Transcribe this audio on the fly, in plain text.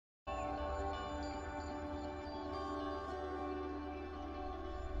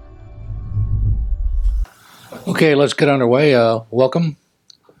Okay, let's get underway. Welcome.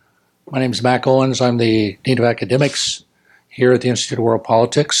 My name is Mac Owens. I'm the Dean of Academics here at the Institute of World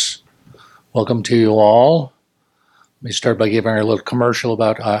Politics. Welcome to you all. Let me start by giving a little commercial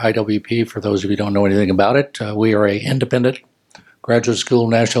about IWP for those of you who don't know anything about it. We are an independent graduate school of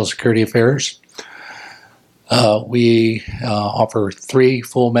national security affairs. We offer 3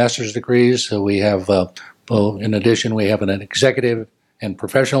 full master's degrees. So we have, in addition, we have an executive and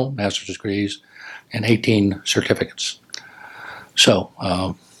professional master's degrees and 18 certificates. So,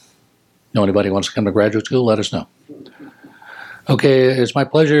 know anybody who wants to come to graduate school, let us know. Okay, it's my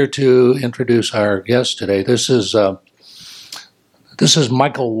pleasure to introduce our guest today. This is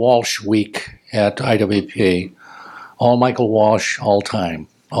Michael Walsh week at IWP. All Michael Walsh, all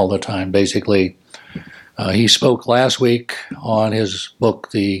the time, basically. He spoke last week on his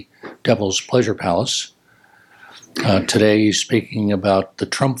book, The Devil's Pleasure Palace. Today he's speaking about the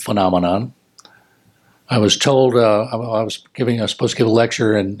Trump phenomenon. I was told I was supposed to give a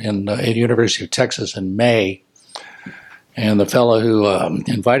lecture at the University of Texas in May, and the fellow who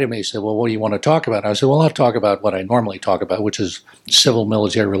invited me said, "Well, what do you want to talk about?" I said, "Well, I'll talk about what I normally talk about, which is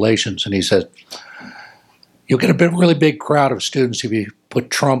civil-military relations." And he said, "You'll get a really big crowd of students if you put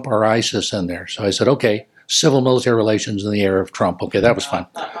Trump or ISIS in there." So I said, "Okay, civil-military relations in the era of Trump." Okay, that was fun.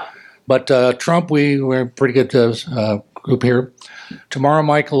 But Trump, we're a pretty good group here. Tomorrow,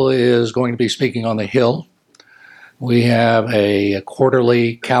 Michael is going to be speaking on the Hill. We have a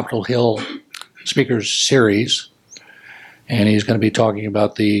quarterly Capitol Hill speakers series, and he's going to be talking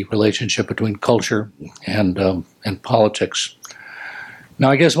about the relationship between culture and politics. Now,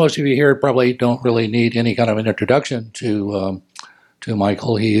 I guess most of you here probably don't really need any kind of an introduction to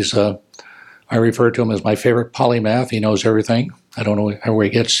Michael. He's I refer to him as my favorite polymath. He knows everything. I don't know where he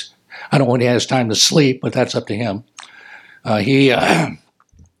gets. I don't know when he has time to sleep, but that's up to him. He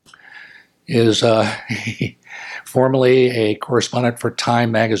is formerly a correspondent for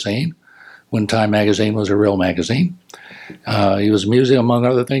Time magazine, when Time magazine was a real magazine. He was among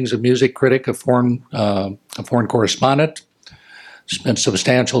other things, a music critic, a foreign correspondent. Spent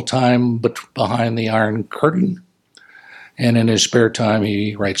substantial time behind the Iron Curtain, and in his spare time,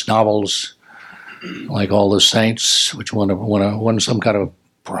 he writes novels like All the Saints, which won some kind of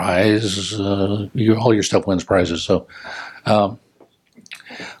prize. All your stuff wins prizes. So,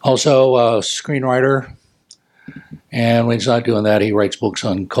 also a screenwriter, and when he's not doing that, he writes books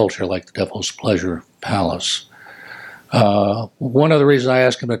on culture like The Devil's Pleasure Palace. One of the reasons I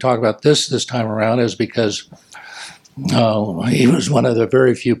asked him to talk about this time around is because he was one of the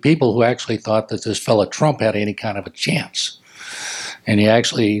very few people who actually thought that this fella Trump had any kind of a chance. And he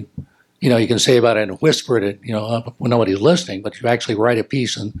actually, you can say about it and whisper it, when nobody's listening, but you actually write a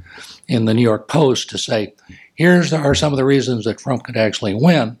piece in the New York Post to say, are some of the reasons that Trump could actually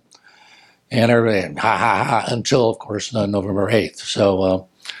win. And everybody, ha, ha, ha, until, of course, November 8th. So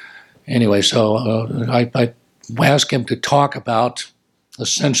anyway, I asked him to talk about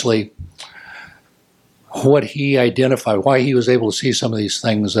essentially what he identified, why he was able to see some of these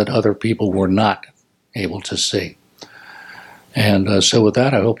things that other people were not able to see. And so with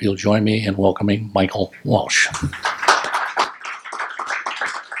that, I hope you'll join me in welcoming Michael Walsh.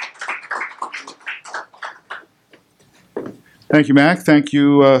 Thank you, Mac. Thank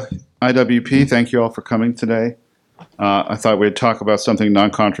you, IWP. Thank you all for coming today. I thought we'd talk about something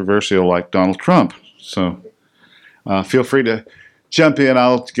non-controversial like Donald Trump. So feel free to jump in.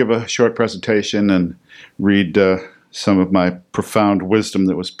 I'll give a short presentation and read some of my profound wisdom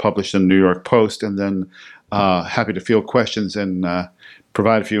that was published in the New York Post, and then happy to field questions and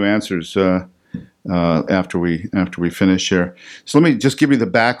provide a few answers after we finish here. So let me just give you the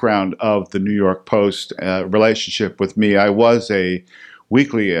background of the New York Post relationship with me. I was a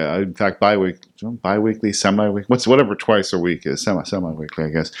weekly, in fact, bi-weekly, semi-weekly, whatever twice a week is, semi-weekly, I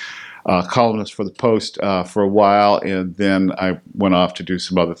guess, columnist for the Post for a while, and then I went off to do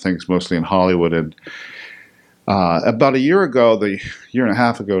some other things, mostly in Hollywood. And about a year and a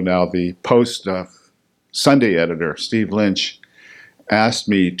half ago now, the Post Sunday editor, Steve Lynch, asked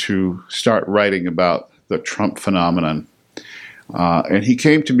me to start writing about the Trump phenomenon. And he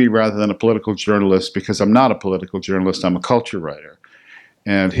came to me rather than a political journalist, because I'm not a political journalist, I'm a culture writer.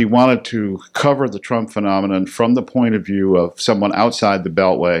 And he wanted to cover the Trump phenomenon from the point of view of someone outside the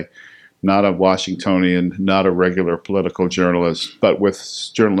Beltway, not a Washingtonian, not a regular political journalist, but with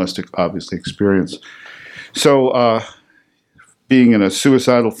journalistic, obviously, experience. So being in a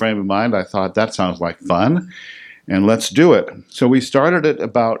suicidal frame of mind, I thought that sounds like fun, and let's do it. So we started it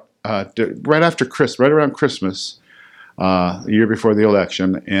about right around Christmas, a year before the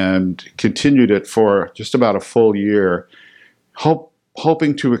election, and continued it for just about a full year,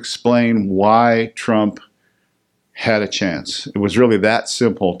 hoping to explain why Trump had a chance. It was really that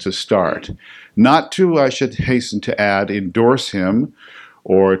simple to start. Not to, I should hasten to add, endorse him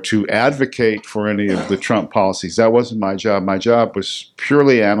or to advocate for any of the Trump policies. That wasn't my job. My job was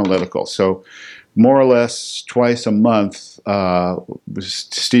purely analytical. So more or less twice a month,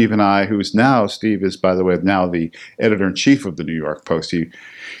 Steve and I, Steve is, by the way, now the editor-in-chief of the New York Post. He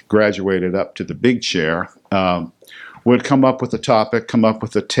graduated up to the big chair, would come up with a topic, come up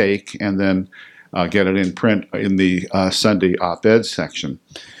with a take, and then get it in print in the Sunday op-ed section.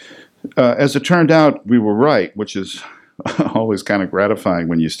 As it turned out, we were right, which is always kind of gratifying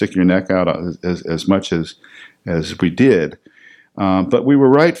when you stick your neck out as much as we did. But we were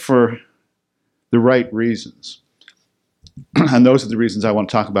right for the right reasons. And those are the reasons I want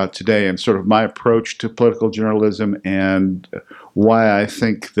to talk about today, and sort of my approach to political journalism and why I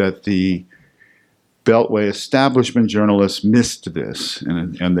think that the Beltway establishment journalists missed this,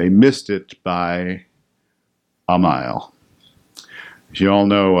 and they missed it by a mile. As you all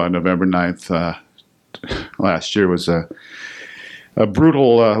know, November 9th last year was a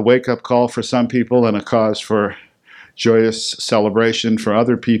brutal wake-up call for some people and a cause for joyous celebration for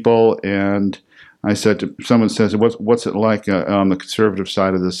other people. And I said someone says, what's it like on the conservative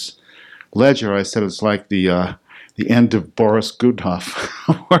side of this ledger? I said, it's like the end of Boris Godunov,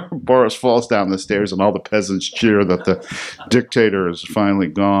 where Boris falls down the stairs and all the peasants cheer that the dictator is finally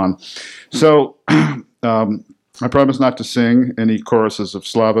gone. So I promise not to sing any choruses of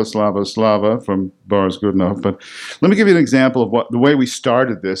Slava, Slava, Slava from Boris Godunov, but let me give you an example of the way we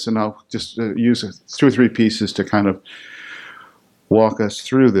started this, and I'll just use 2 or 3 pieces to kind of walk us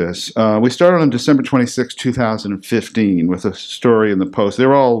through this. We started on December 26, 2015 with a story in the Post.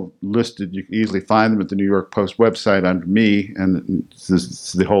 They're all listed. You can easily find them at the New York Post website under me, and this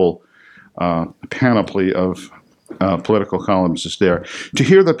is the whole panoply of political columns is there. To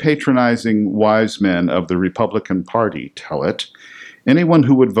hear the patronizing wise men of the Republican Party tell it, anyone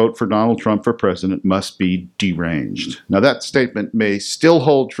who would vote for Donald Trump for president must be deranged. Now, that statement may still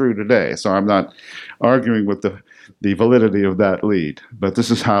hold true today, so I'm not arguing with the validity of that lead, but this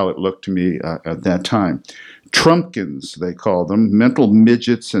is how it looked to me at that time. Trumpkins, they call them, mental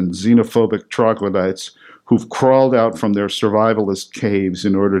midgets and xenophobic troglodytes who've crawled out from their survivalist caves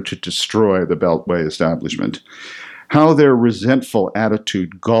in order to destroy the Beltway establishment. How their resentful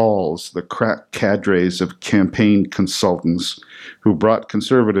attitude galls the crack cadres of campaign consultants who brought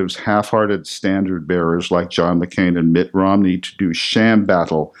conservatives half-hearted standard bearers like John McCain and Mitt Romney to do sham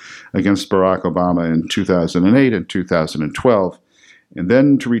battle against Barack Obama in 2008 and 2012, and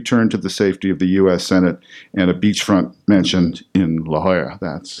then to return to the safety of the U.S. Senate and a beachfront mansion in La Jolla.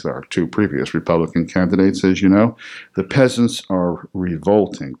 That's our 2 previous Republican candidates, as you know. The peasants are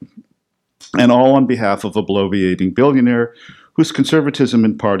revolting. And all on behalf of a bloviating billionaire whose conservatism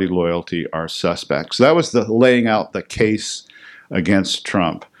and party loyalty are suspects. That was the laying out the case against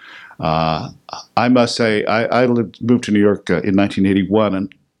Trump. I must say, I moved to New York in 1981,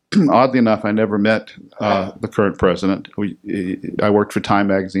 and oddly enough, I never met the current president. I worked for Time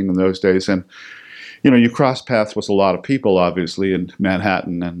magazine in those days, and you cross paths with a lot of people, obviously, in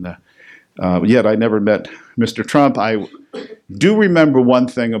Manhattan, and yet I never met Mr. Trump. I do remember one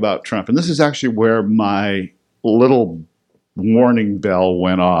thing about Trump, and this is actually where my little warning bell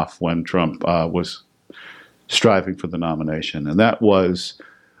went off when Trump was striving for the nomination, and that was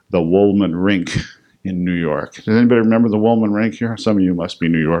the Woolman Rink in New York. Does anybody remember the Woolman Rink here? Some of you must be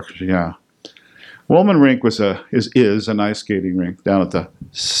New Yorkers, yeah. Woolman Rink is an ice skating rink down at the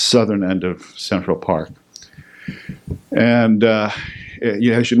southern end of Central Park. And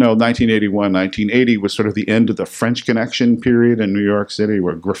as you know, 1981, 1980 was sort of the end of the French Connection period in New York City,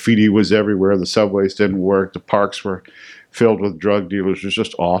 where graffiti was everywhere, the subways didn't work, the parks were filled with drug dealers. It was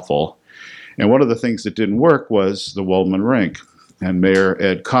just awful. And one of the things that didn't work was the Woolman Rink. And Mayor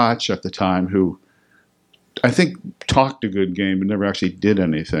Ed Koch at the time, who I think talked a good game but never actually did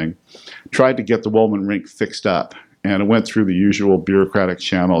anything, tried to get the Woolman Rink fixed up. And it went through the usual bureaucratic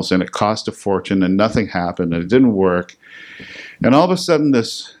channels, and it cost a fortune, and nothing happened, and it didn't work. And all of a sudden,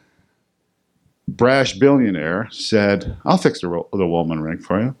 this brash billionaire said, I'll fix the Woolman Rink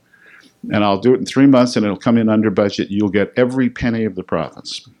for you, and I'll do it in 3 months, and it'll come in under budget. You'll get every penny of the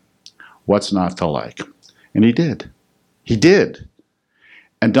profits. What's not to like? And he did. He did.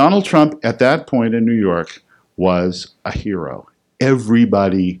 And Donald Trump, at that point in New York, was a hero.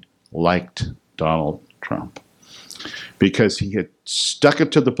 Everybody liked Donald Trump because he had stuck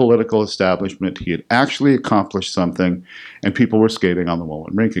it to the political establishment. He had actually accomplished something, and people were skating on the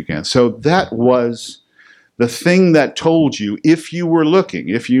Woolman Rink again. So that was the thing that told you, if you were looking,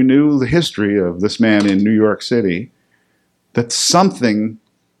 if you knew the history of this man in New York City, that something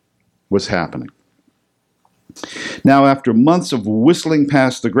was happening. Now, after months of whistling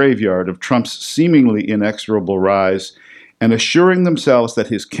past the graveyard of Trump's seemingly inexorable rise and assuring themselves that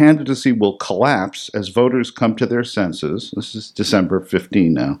his candidacy will collapse as voters come to their senses, this is December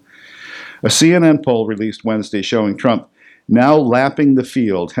 15 now, a CNN poll released Wednesday showing Trump now lapping the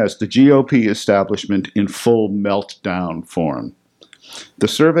field has the GOP establishment in full meltdown form. The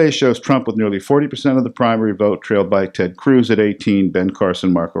survey shows Trump with nearly 40% of the primary vote, trailed by Ted Cruz at 18, Ben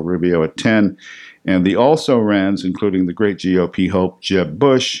Carson, Marco Rubio at 10, and the also-rans, including the great GOP hope Jeb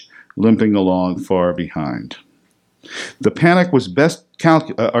Bush, limping along far behind. The panic was best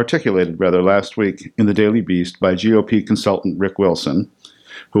articulated last week in the Daily Beast by GOP consultant Rick Wilson,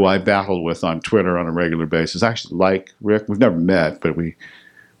 who I battle with on Twitter on a regular basis. I actually like Rick. We've never met, but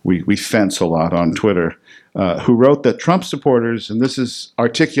we fence a lot on Twitter, who wrote that Trump supporters, and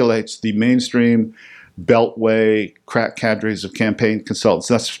articulates the mainstream beltway crack cadres of campaign consultants.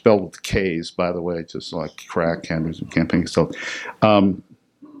 That's spelled with K's, by the way, just like crack cadres of campaign consultants.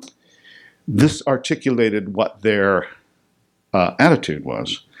 This articulated what their attitude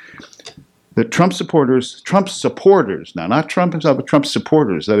was. That Trump supporters, now not Trump himself, but Trump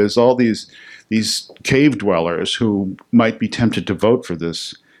supporters, that is, all these cave dwellers who might be tempted to vote for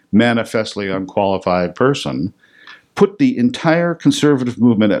this manifestly unqualified person, put the entire conservative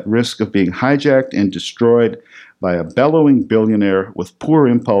movement at risk of being hijacked and destroyed by a bellowing billionaire with poor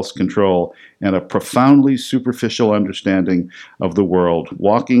impulse control and a profoundly superficial understanding of the world,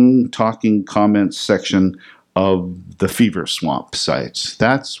 walking, talking comments section of the fever swamp sites.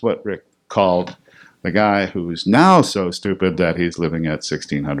 That's what Rick called the guy who's now so stupid that he's living at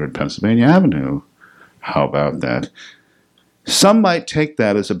 1600 Pennsylvania Avenue. How about that? Some might take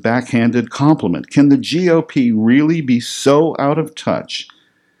that as a backhanded compliment. Can the GOP really be so out of touch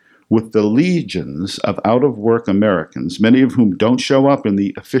with the legions of out-of-work Americans, many of whom don't show up in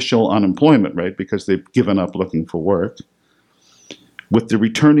the official unemployment rate because they've given up looking for work, with the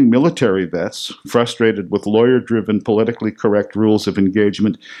returning military vets frustrated with lawyer-driven, politically correct rules of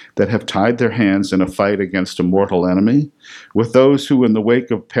engagement that have tied their hands in a fight against a mortal enemy, with those who, in the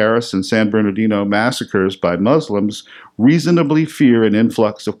wake of Paris and San Bernardino massacres by Muslims, reasonably fear an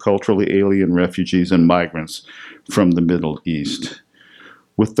influx of culturally alien refugees and migrants from the Middle East,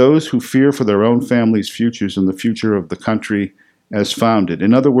 with those who fear for their own families' futures and the future of the country as founded.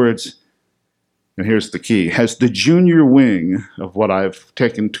 In other words, and here's the key, has the junior wing of what I've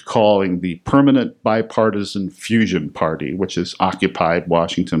taken to calling the Permanent Bipartisan Fusion Party, which has occupied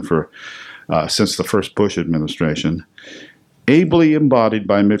Washington since the first Bush administration, ably embodied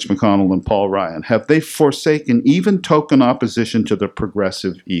by Mitch McConnell and Paul Ryan, have they forsaken even token opposition to the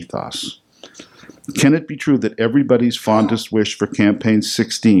progressive ethos? Can it be true that everybody's fondest wish for Campaign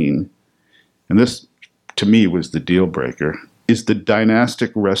 16, and this to me was the deal breaker, is the dynastic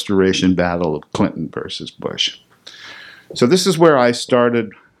restoration battle of Clinton versus Bush? So this is where I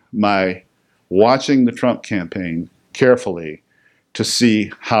started my watching the Trump campaign carefully to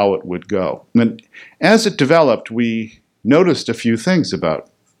see how it would go. And as it developed, we noticed a few things about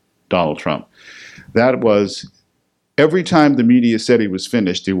Donald Trump. That was, every time the media said he was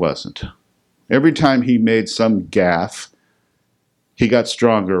finished, he wasn't. Every time he made some gaffe, he got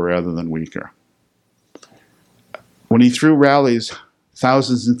stronger rather than weaker. When he threw rallies,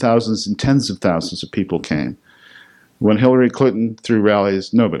 thousands and thousands and tens of thousands of people came. When Hillary Clinton threw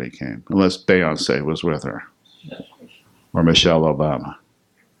rallies, nobody came, unless Beyonce was with her, or Michelle Obama.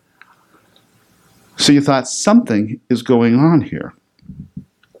 So you thought something is going on here.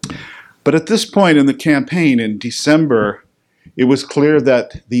 But at this point in the campaign in December, it was clear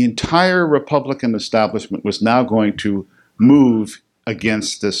that the entire Republican establishment was now going to move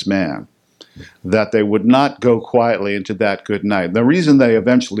against this man, that they would not go quietly into that good night. The reason they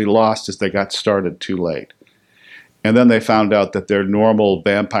eventually lost is they got started too late. And then they found out that their normal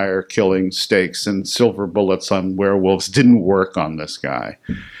vampire killing stakes and silver bullets on werewolves didn't work on this guy.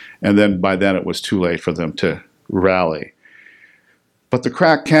 And then by then it was too late for them to rally. But the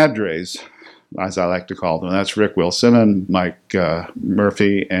crack cadres, as I like to call them, that's Rick Wilson and Mike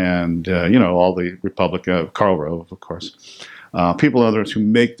Murphy and, all the Republican, Karl Rove, of course. People and others who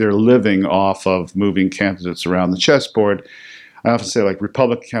make their living off of moving candidates around the chessboard. I often say, like,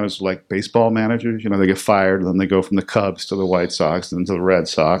 Republican candidates are like baseball managers. They get fired, and then they go from the Cubs to the White Sox, and to the Red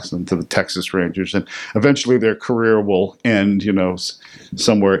Sox, and to the Texas Rangers, and eventually their career will end,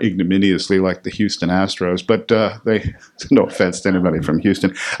 somewhere ignominiously, like the Houston Astros. But they, no offense to anybody from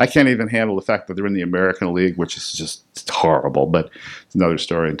Houston, I can't even handle the fact that they're in the American League, which is just horrible. But it's another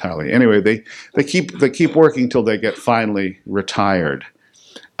story entirely. Anyway, they keep working till they get finally retired,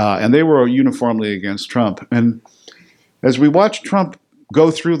 and they were uniformly against Trump. And as we watched Trump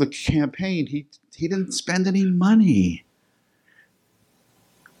go through the campaign, He didn't spend any money.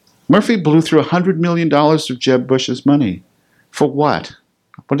 Murphy blew through $100 million of Jeb Bush's money. For what?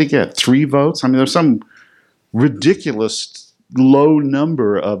 What did he get? 3 votes? I mean, there's some ridiculous low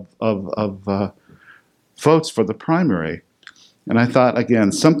number of votes for the primary. And I thought,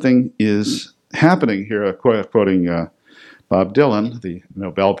 again, something is happening here, quoting Bob Dylan, the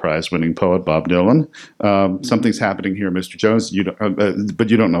Nobel Prize-winning poet Bob Dylan. Something's happening here, Mr. Jones, but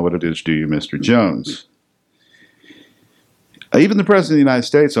you don't know what it is, do you, Mr. Jones? Even the President of the United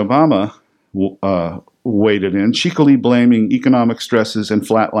States, Obama, waded in, cheekily blaming economic stresses and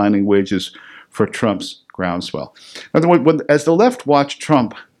flatlining wages for Trump's groundswell. As the left watched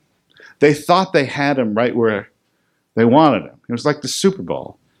Trump, they thought they had him right where they wanted him. It was like the Super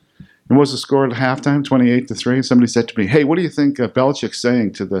Bowl. And what was the score at halftime? 28-3. Somebody said to me, "Hey, what do you think Belichick's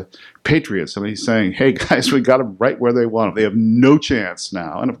saying to the Patriots?" And he's saying, "Hey, guys, we got them right where they want them. They have no chance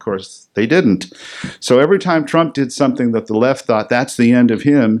now." And of course, they didn't. So every time Trump did something that the left thought that's the end of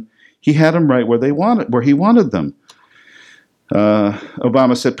him, he had them right where he wanted them.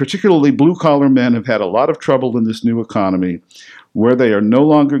 Obama said, particularly blue-collar men have had a lot of trouble in this new economy where they are no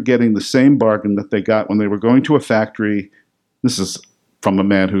longer getting the same bargain that they got when they were going to a factory. This is from a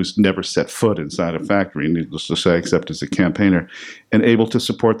man who's never set foot inside a factory, needless to say, except as a campaigner, and able to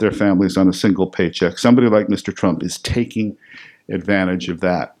support their families on a single paycheck. Somebody like Mr. Trump is taking advantage of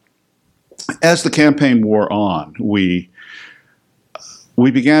that. As the campaign wore on, we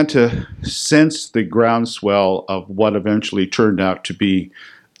began to sense the groundswell of what eventually turned out to be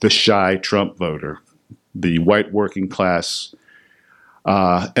the shy Trump voter, the white working class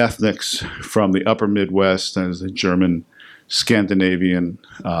ethnics from the upper Midwest, as the German, Scandinavian,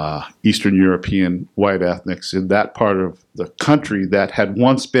 Eastern European white ethnics in that part of the country that had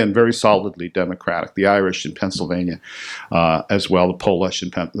once been very solidly Democratic, the Irish in Pennsylvania, as well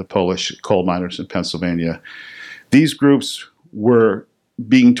the Polish coal miners in Pennsylvania. These groups were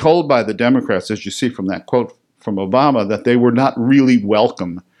being told by the Democrats, as you see from that quote from Obama, that they were not really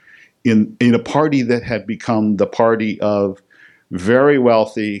welcome in a party that had become the party of very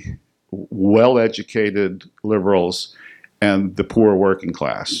wealthy, well-educated liberals and the poor working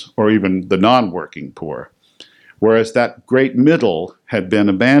class, or even the non-working poor. Whereas that great middle had been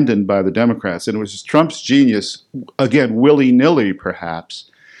abandoned by the Democrats, and it was Trump's genius, again, willy-nilly perhaps,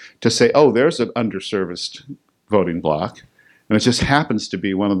 to say, oh, there's an underserviced voting bloc, and it just happens to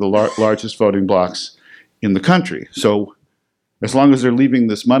be one of the largest voting blocs in the country. So as long as they're leaving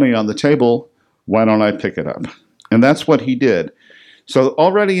this money on the table, why don't I pick it up? And that's what he did. So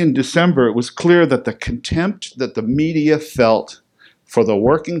already in December, it was clear that the contempt that the media felt for the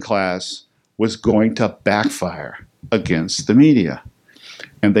working class was going to backfire against the media.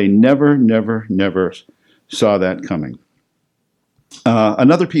 And they never saw that coming.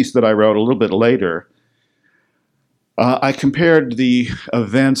 Another piece that I wrote a little bit later, I compared the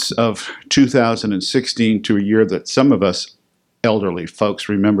events of 2016 to a year that some of us elderly folks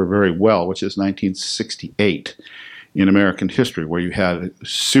remember very well, which is 1968 in American history, where you had a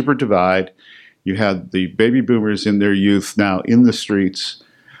super divide. You had the baby boomers in their youth now in the streets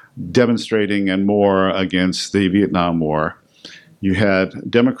demonstrating and more against the Vietnam War. You had a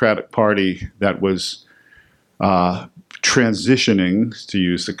Democratic Party that was transitioning, to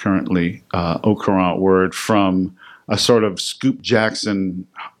use the currently au courant word, from a sort of Scoop Jackson,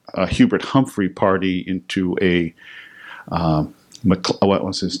 Hubert Humphrey party into a what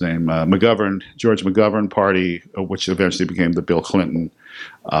was his name? George McGovern party, which eventually became the Bill Clinton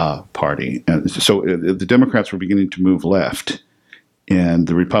party. And so the Democrats were beginning to move left, and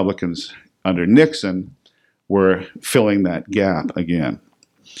the Republicans under Nixon were filling that gap again.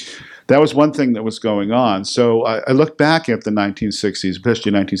 That was one thing that was going on. So I look back at the 1960s,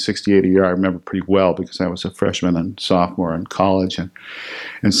 especially 1968, a year I remember pretty well because I was a freshman and sophomore in college,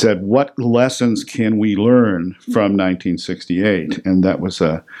 and said, what lessons can we learn from 1968? And that was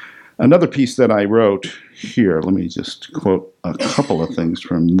another piece that I wrote here. Let me just quote a couple of things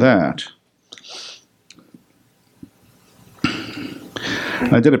from that.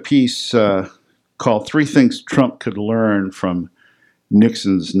 I did a piece called Three Things Trump Could Learn from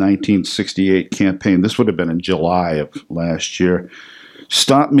Nixon's 1968 campaign. This would have been in July of last year.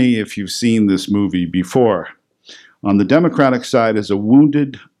 Stop me if you've seen this movie before. On the Democratic side is a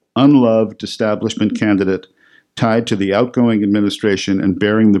wounded, unloved establishment candidate tied to the outgoing administration and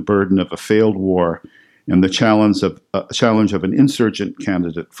bearing the burden of a failed war and the challenge of an insurgent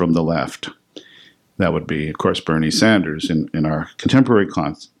candidate from the left. That would be, of course, Bernie Sanders in our contemporary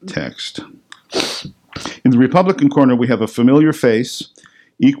context. In the Republican corner, we have a familiar face,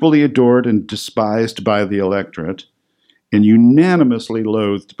 equally adored and despised by the electorate, and unanimously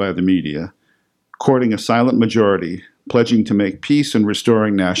loathed by the media, courting a silent majority, pledging to make peace and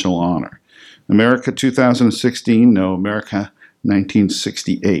restoring national honor. America 2016, no, America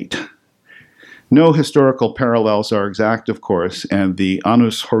 1968. No historical parallels are exact, of course, and the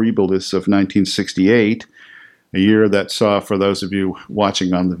annus horribilis of 1968, a year that saw, for those of you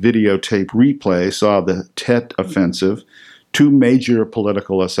watching on the videotape replay, saw the Tet Offensive, 2 major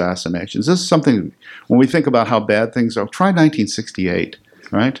political assassinations. This is something, when we think about how bad things are, try 1968,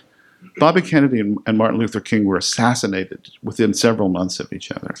 right? Bobby Kennedy and Martin Luther King were assassinated within several months of each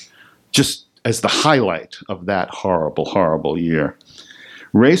other, just as the highlight of that horrible, horrible year.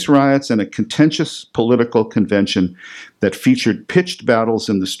 Race riots and a contentious political convention that featured pitched battles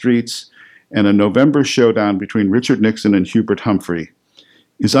in the streets and a November showdown between Richard Nixon and Hubert Humphrey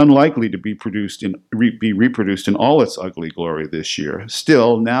is unlikely to be reproduced in all its ugly glory this year.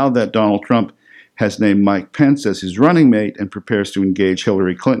 Still, now that Donald Trump has named Mike Pence as his running mate and prepares to engage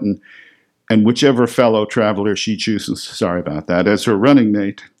Hillary Clinton, and whichever fellow traveler she chooses, sorry about that, as her running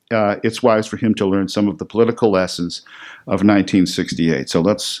mate, it's wise for him to learn some of the political lessons of 1968. So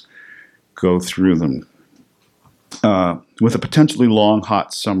let's go through them. With a potentially long,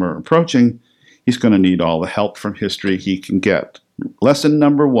 hot summer approaching, he's going to need all the help from history he can get. Lesson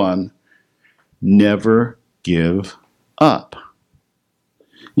number 1, never give up.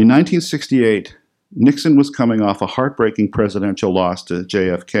 In 1968, Nixon was coming off a heartbreaking presidential loss to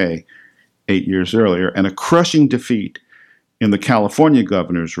JFK 8 years earlier and a crushing defeat in the California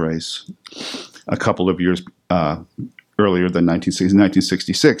governor's race a couple of years earlier than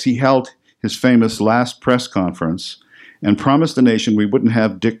 1966. He held his famous last press conference and promised the nation we wouldn't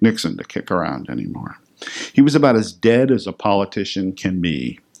have Dick Nixon to kick around anymore. He was about as dead as a politician can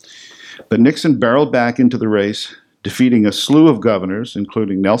be. But Nixon barreled back into the race, defeating a slew of governors,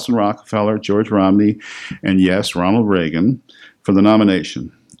 including Nelson Rockefeller, George Romney, and yes, Ronald Reagan, for the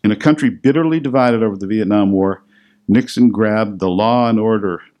nomination. In a country bitterly divided over the Vietnam War, Nixon grabbed the law and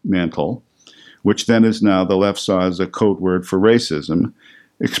order mantle, which then is now the left saw as a code word for racism,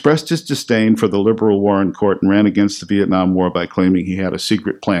 expressed his disdain for the liberal Warren Court and ran against the Vietnam War by claiming he had a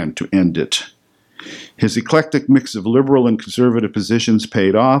secret plan to end it. His eclectic mix of liberal and conservative positions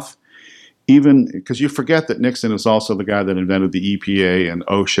paid off, even because you forget that Nixon is also the guy that invented the EPA and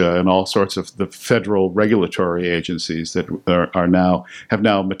OSHA and all sorts of the federal regulatory agencies that have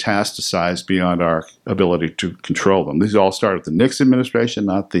now metastasized beyond our ability to control them. These all started with the Nixon administration,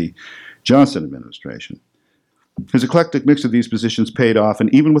 not the Johnson administration. His eclectic mix of these positions paid off,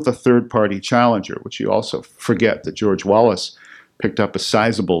 and even with a third-party challenger, which you also forget that George Wallace picked up a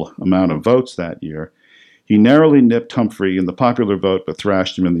sizable amount of votes that year, he narrowly nipped Humphrey in the popular vote, but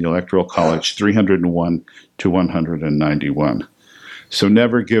thrashed him in the Electoral College 301 to 191. So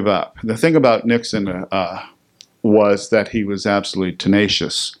never give up. The thing about Nixon was that he was absolutely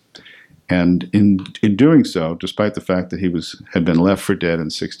tenacious. And in doing so, despite the fact that he had been left for dead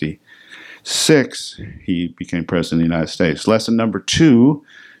in 1966, he became president of the United States. Lesson number 2,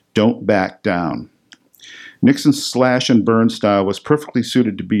 don't back down. Nixon's slash and burn style was perfectly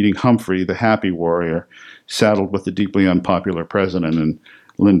suited to beating Humphrey, the happy warrior, saddled with the deeply unpopular president and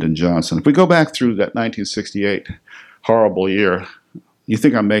Lyndon Johnson. If we go back through that 1968 horrible year, you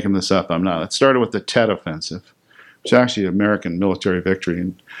think I'm making this up. I'm not. It started with the Tet Offensive, which was actually an American military victory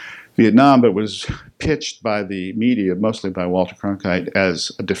in Vietnam, but was pitched by the media, mostly by Walter Cronkite,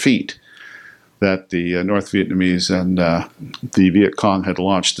 as a defeat, that the North Vietnamese and the Viet Cong had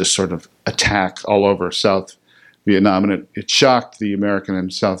launched this sort of attack all over South Vietnam, and it shocked the American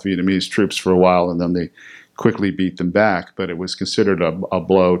and South Vietnamese troops for a while, and then they quickly beat them back, but it was considered a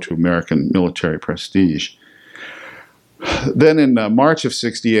blow to American military prestige. Then in March of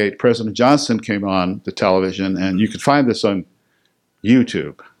 1968, President Johnson came on the television, and you can find this on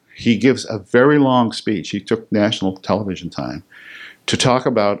YouTube. He gives a very long speech. He took national television time to talk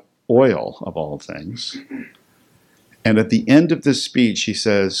about oil, of all things. And at the end of this speech, he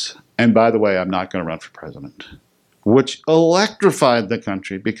says, and by the way, I'm not going to run for president, which electrified the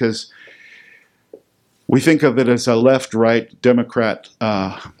country because we think of it as a left-right Democrat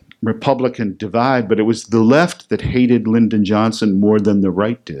Republican divide, but it was the left that hated Lyndon Johnson more than the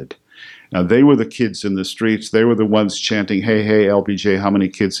right did. Now, they were the kids in the streets. They were the ones chanting, hey, hey, LBJ, how many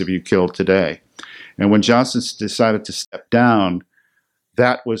kids have you killed today? And when Johnson decided to step down,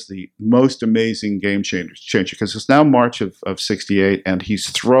 that was the most amazing game changer because it's now March of 1968, and he's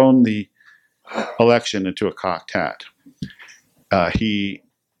thrown the election into a cocked hat. He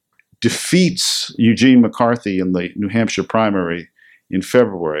defeats Eugene McCarthy in the New Hampshire primary in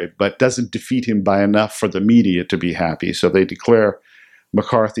February, but doesn't defeat him by enough for the media to be happy. So they declare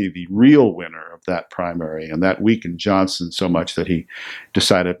McCarthy the real winner of that primary, and that weakened Johnson so much that he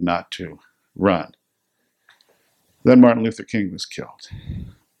decided not to run. Then Martin Luther King was killed.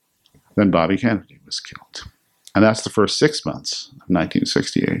 Then Bobby Kennedy was killed. And that's the first 6 months of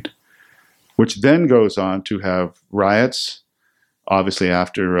 1968, which then goes on to have riots, obviously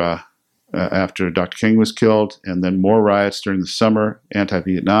after Dr. King was killed, and then more riots during the summer,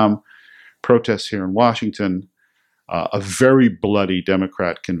 anti-Vietnam protests here in Washington, a very bloody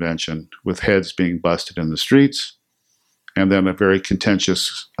Democrat convention with heads being busted in the streets, and then a very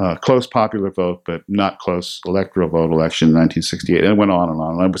contentious, close popular vote, but not close electoral vote election in 1968. And it went on and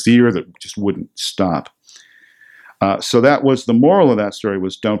on. And it was the year that just wouldn't stop. So that was the moral of that story,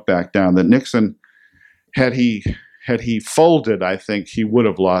 was don't back down. That Nixon, had he folded, I think he would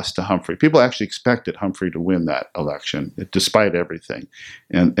have lost to Humphrey. People actually expected Humphrey to win that election, despite everything.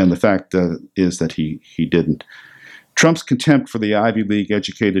 And the fact is that he didn't. Trump's contempt for the Ivy League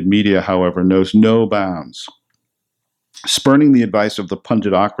educated media, however, knows no bounds. Spurning the advice of the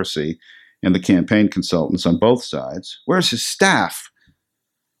punditocracy and the campaign consultants on both sides, where's his staff?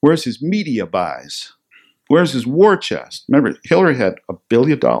 Where's his media buys? Where's his war chest? Remember, Hillary had $1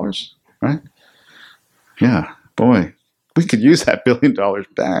 billion, right? Yeah, boy, we could use that $1 billion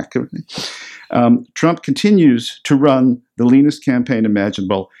back. Trump continues to run the leanest campaign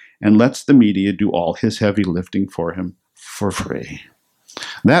imaginable and lets the media do all his heavy lifting for him for free.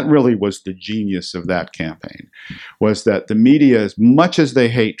 That really was the genius of that campaign, was that the media, as much as they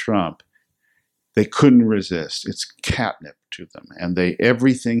hate Trump, they couldn't resist. It's catnip to them. And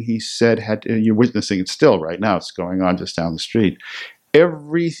everything he said you're witnessing it still right now. It's going on just down the street.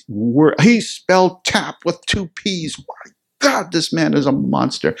 Every word, he spelled tap with 2 P's. My God, this man is a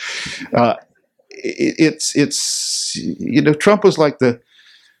monster. Trump was like the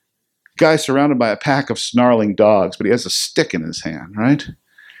guy surrounded by a pack of snarling dogs, but he has a stick in his hand, right?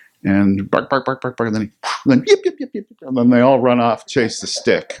 And bark, bark, bark, bark, bark, and then yip, yip, yip, yip, yip, and then they all run off, chase the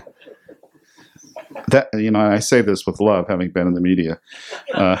stick. That, I say this with love, having been in the media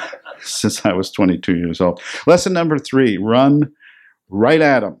since I was 22 years old. Lesson number 3, run right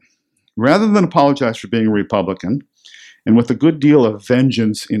at him. Rather than apologize for being a Republican, and with a good deal of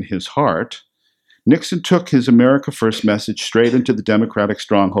vengeance in his heart, Nixon took his America First message straight into the Democratic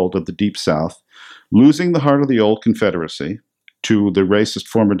stronghold of the Deep South, losing the heart of the old Confederacy to the racist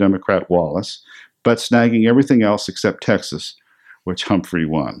former Democrat Wallace, but snagging everything else except Texas, which Humphrey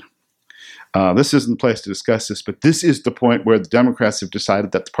won. This isn't the place to discuss this, but this is the point where the Democrats have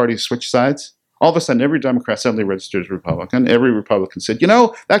decided that the party has switched sides. All of a sudden, every Democrat suddenly registers Republican. Every Republican said,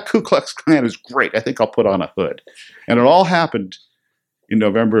 that Ku Klux Klan is great. I think I'll put on a hood. And it all happened in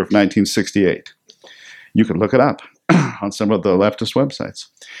November of 1968. You can look it up on some of the leftist websites.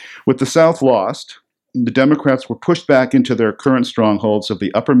 With the South lost, the Democrats were pushed back into their current strongholds of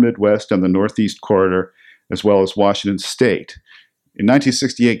the upper Midwest and the Northeast corridor, as well as Washington State. In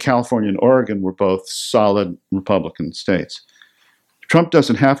 1968, California and Oregon were both solid Republican states. Trump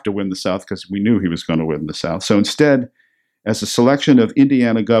doesn't have to win the South because we knew he was going to win the South. So instead, as the selection of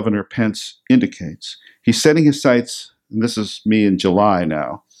Indiana Governor Pence indicates, he's setting his sights, and this is me in July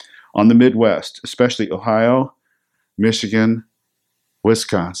now, on the Midwest, especially Ohio, Michigan,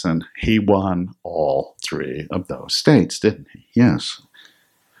 Wisconsin. He won all 3 of those states, didn't he? Yes.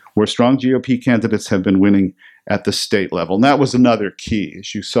 Where strong GOP candidates have been winning at the state level. And that was another key.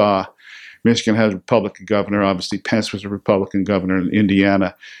 As you saw, Michigan had a Republican governor. Obviously, Pence was a Republican governor in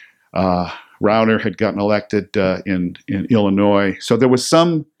Indiana. Rauner had gotten elected in Illinois. So there was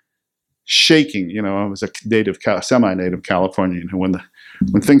some shaking. I was a semi-native Californian who,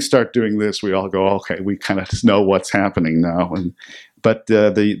 when things start doing this, we all go, okay, we kind of know what's happening now. But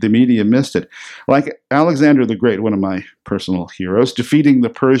the media missed it. Like Alexander the Great, one of my personal heroes, defeating the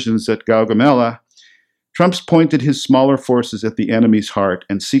Persians at Gaugamela, Trump's pointed his smaller forces at the enemy's heart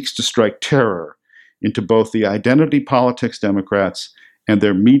and seeks to strike terror into both the identity politics Democrats and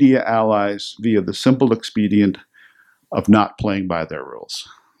their media allies via the simple expedient of not playing by their rules.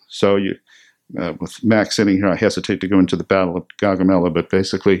 So with Max sitting here, I hesitate to go into the Battle of Gaugamela, but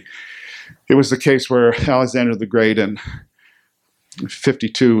basically it was the case where Alexander the Great and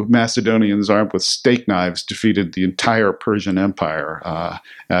 52 Macedonians armed with steak knives defeated the entire Persian Empire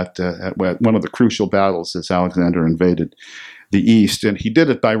at one of the crucial battles as Alexander invaded the East. And he did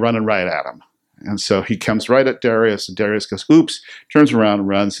it by running right at him. And so he comes right at Darius, and Darius goes, oops, turns around and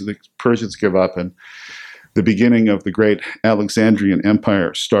runs. So the Persians give up, and the beginning of the great Alexandrian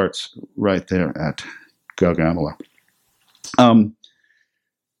Empire starts right there at Gaugamela.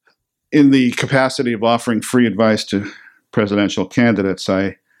 In the capacity of offering free advice to presidential candidates,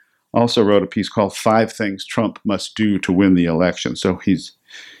 I also wrote a piece called 5 Things Trump Must Do to Win the Election. So he's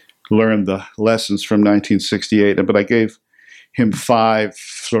learned the lessons from 1968, but I gave him 5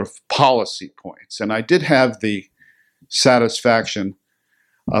 sort of policy points. And I did have the satisfaction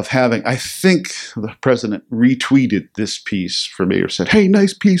of having, I think the president retweeted this piece for me or said, "Hey,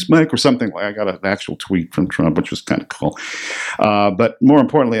 nice piece, Mike," or something like. I got an actual tweet from Trump, which was kind of cool. But more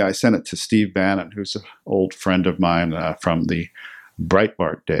importantly, I sent it to Steve Bannon, who's an old friend of mine from the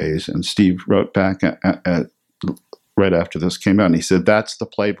Breitbart days. And Steve wrote back right after this came out, and he said, "That's the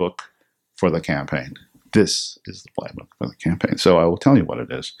playbook for the campaign. This is the playbook for the campaign." So I will tell you what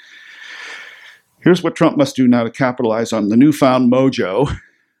it is. Here's what Trump must do now to capitalize on the newfound mojo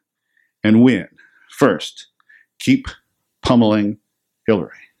and win. First, keep pummeling Hillary.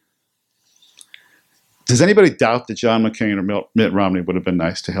 Does anybody doubt that John McCain or Mitt Romney would have been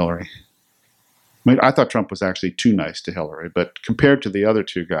nice to Hillary? I mean, I thought Trump was actually too nice to Hillary, but compared to the other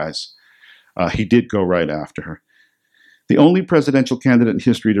two guys, he did go right after her. The only presidential candidate in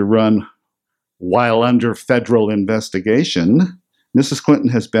history to run while under federal investigation, Mrs. Clinton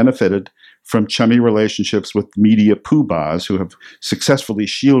has benefited from chummy relationships with media poobahs who have successfully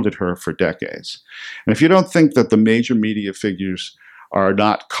shielded her for decades. And if you don't think that the major media figures are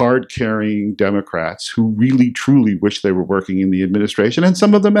not card-carrying Democrats who really, truly wish they were working in the administration, and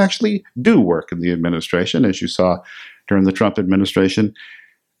some of them actually do work in the administration, as you saw during the Trump administration,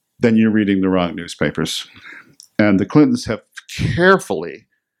 then you're reading the wrong newspapers. And the Clintons have carefully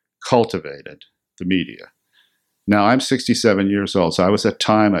cultivated the media. Now, I'm 67 years old, so I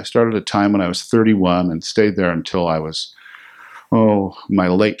started a time when I was 31 and stayed there until I was, my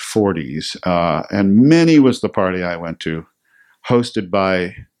late 40s. And many was the party I went to, hosted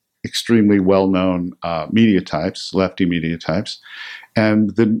by extremely well-known media types, lefty media types.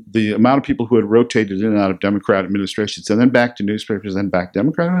 And the amount of people who had rotated in and out of Democrat administrations and then back to newspapers, then back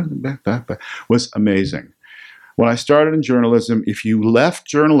Democrat, back, was amazing. When I started in journalism, if you left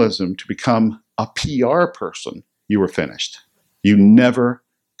journalism to become a PR person, you were finished. You never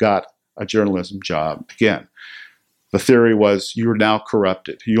got a journalism job again. The theory was you're now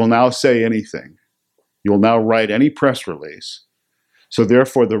corrupted. You'll now say anything. You'll now write any press release. So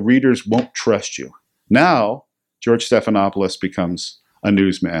therefore, the readers won't trust you. Now, George Stephanopoulos becomes a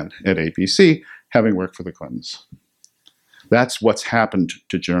newsman at ABC, having worked for the Clintons. That's what's happened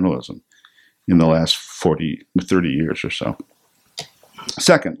to journalism in the last 30 years or so.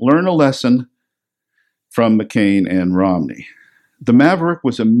 Second, learn a lesson from McCain and Romney. The Maverick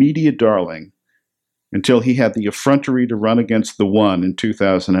was a media darling until he had the effrontery to run against the One in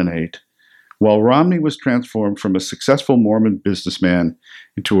 2008, while Romney was transformed from a successful Mormon businessman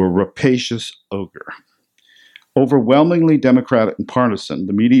into a rapacious ogre. Overwhelmingly Democratic and partisan,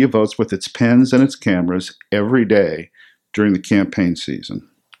 the media votes with its pens and its cameras every day during the campaign season.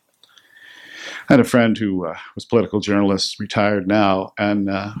 I had a friend who was a political journalist, retired now, and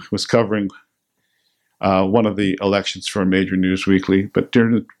was covering one of the elections for a major news weekly. But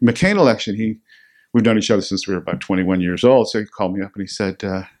during the McCain election, we've known each other since we were about 21 years old. So he called me up and he said,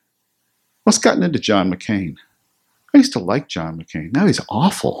 "What's gotten into John McCain? I used to like John McCain. Now he's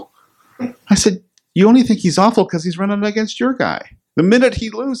awful." I said, "You only think he's awful because he's running against your guy. The minute he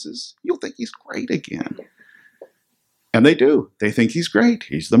loses, you'll think he's great again." And they do. They think he's great.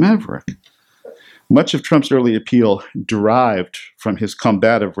 He's the Maverick. Much of Trump's early appeal derived from his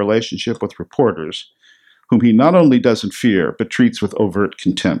combative relationship with reporters, whom he not only doesn't fear, but treats with overt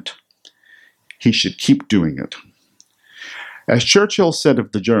contempt. He should keep doing it. As Churchill said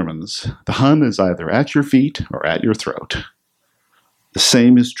of the Germans, the Hun is either at your feet or at your throat. The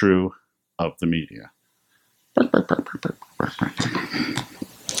same is true of the media.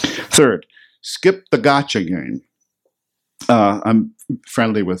 Third, skip the gotcha game. I'm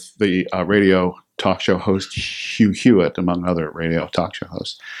friendly with the radio talk show host Hugh Hewitt, among other radio talk show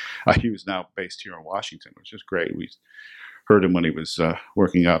hosts. Hugh's now based here in Washington, which is great. We heard him when he was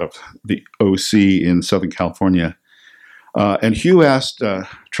working out of the OC in Southern California. And Hugh asked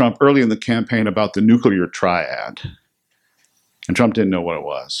Trump early in the campaign about the nuclear triad. And Trump didn't know what it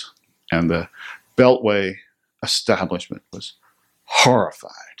was. And the Beltway establishment was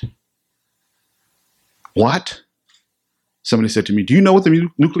horrified. What? Somebody said to me, "Do you know what the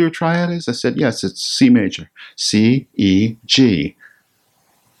nuclear triad is?" I said, "Yes, it's C major. C, E, G."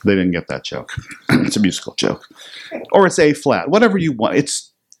 They didn't get that joke. It's a musical joke. Or it's A flat, whatever you want.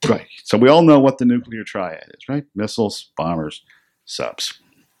 It's right. So we all know what the nuclear triad is, right? Missiles, bombers, subs.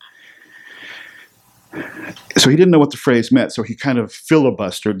 So he didn't know what the phrase meant, so he kind of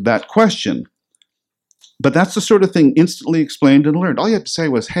filibustered that question. But that's the sort of thing instantly explained and learned. All you had to say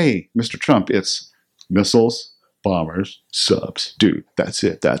was, "Hey, Mr. Trump, it's missiles, bombers, subs. Dude, that's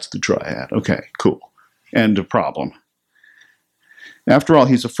it. That's the triad. Okay, cool. End of problem." After all,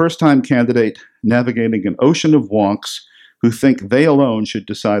 he's a first-time candidate navigating an ocean of wonks who think they alone should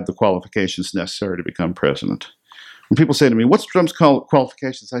decide the qualifications necessary to become president. When people say to me, what's Trump's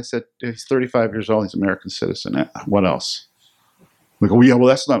qualifications? I said, he's 35 years old, he's an American citizen. What else? We go, well, yeah, well,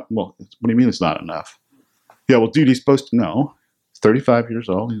 that's not, well, what do you mean it's not enough? Yeah, well, dude, he's supposed to know. He's 35 years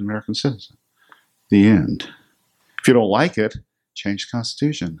old, he's an American citizen. The end. If you don't like it, change the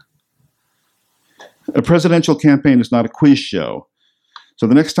Constitution. A presidential campaign is not a quiz show. So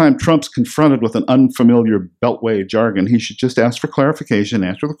the next time Trump's confronted with an unfamiliar beltway jargon, he should just ask for clarification,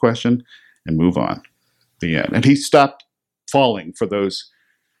 answer the question, and move on. The end. And he stopped falling for those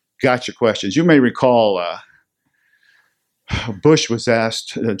gotcha questions. You may recall Bush was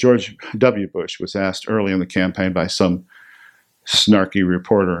asked, George W. Bush was asked early in the campaign by some snarky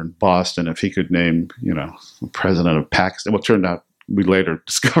reporter in Boston if he could name, the president of Pakistan. Well, it turned out we later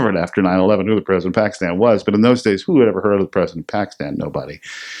discovered after 9/11 who the president of Pakistan was, but in those days, who had ever heard of the president of Pakistan? Nobody.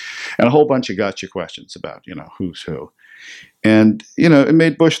 And a whole bunch of gotcha questions about, who's who. And, it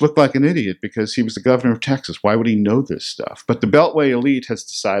made Bush look like an idiot because he was the governor of Texas. Why would he know this stuff? But the Beltway elite has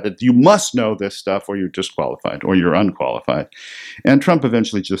decided you must know this stuff or you're disqualified or you're unqualified. And Trump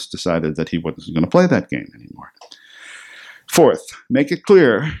eventually just decided that he wasn't going to play that game anymore. Fourth, make it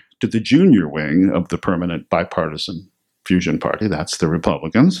clear to the junior wing of the permanent bipartisan fusion party, that's the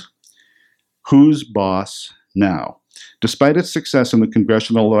Republicans, who's boss now. Despite its success in the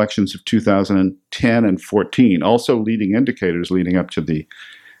congressional elections of 2010 and 14, also leading indicators leading up to the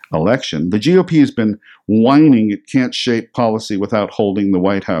election, the GOP has been whining it can't shape policy without holding the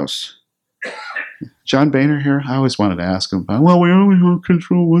White House. John Boehner here, I always wanted to ask him about, well, we only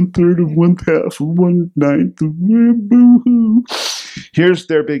control 1/3 of 1/2 of 1/9 of boo-hoo. Here's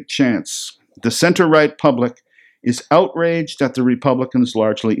their big chance. The center-right public is outraged at the Republicans'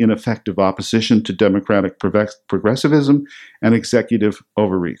 largely ineffective opposition to democratic progressivism and executive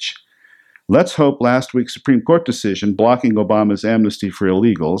overreach. Let's hope last week's Supreme Court decision blocking Obama's amnesty for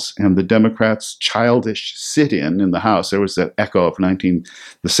illegals and the Democrats' childish sit-in the House, there was that echo of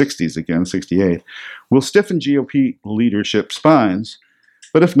the 60s again, 68, will stiffen GOP leadership spines.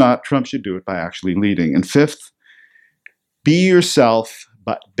 But if not, Trump should do it by actually leading. And fifth, be yourself,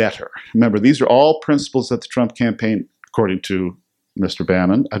 but better. Remember, these are all principles that the Trump campaign, according to Mr.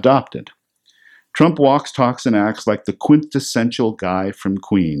 Bannon, adopted. Trump walks, talks, and acts like the quintessential guy from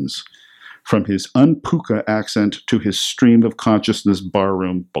Queens, from his un-puka accent to his stream of consciousness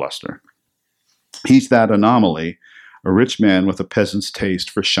barroom bluster. He's that anomaly, a rich man with a peasant's taste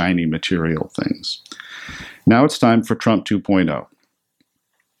for shiny material things. Now it's time for Trump 2.0.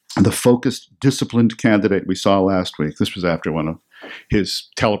 The focused, disciplined candidate we saw last week. This was after one of his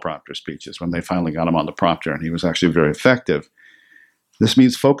teleprompter speeches when they finally got him on the prompter, and he was actually very effective. This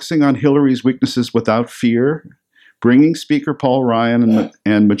means focusing on Hillary's weaknesses without fear, bringing Speaker Paul Ryan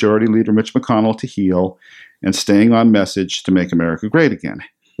and Majority Leader Mitch McConnell to heel, and staying on message to make America great again.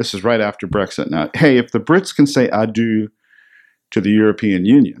 This is right after Brexit. Now, hey, if the Brits can say adieu to the European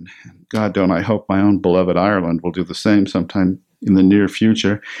Union, God, don't I hope my own beloved Ireland will do the same sometime in the near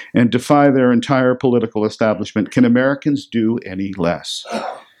future, and defy their entire political establishment, can Americans do any less?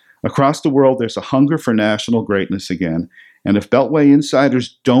 Across the world, there's a hunger for national greatness again, and if Beltway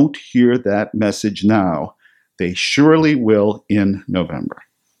insiders don't hear that message now, they surely will in November.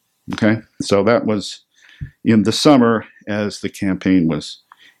 Okay? So that was in the summer as the campaign was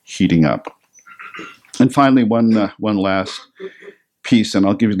heating up. And finally, one last piece, and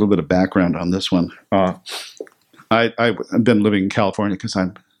I'll give you a little bit of background on this one. I've been living in California because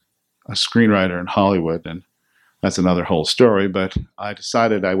I'm a screenwriter in Hollywood, and that's another whole story, but I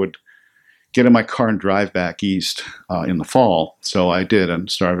decided I would get in my car and drive back east in the fall. So I did,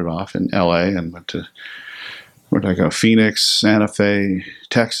 and started off in LA and went to, where did I go? Phoenix, Santa Fe,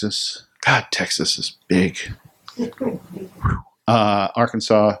 Texas. God, Texas is big.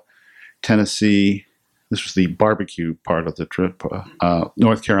 Arkansas, Tennessee. This was the barbecue part of the trip,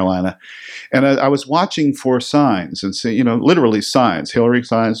 North Carolina. And I was watching for signs and see, literally signs, Hillary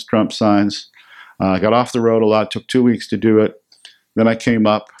signs, Trump signs. I got off the road a lot, took 2 weeks to do it. Then I came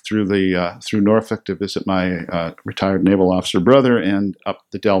up through Norfolk to visit my retired naval officer brother and up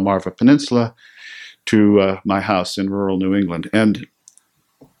the Delmarva Peninsula to my house in rural New England. And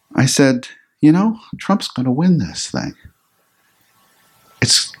I said, Trump's going to win this thing.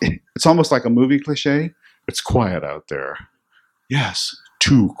 It's almost like a movie cliche. It's quiet out there. Yes,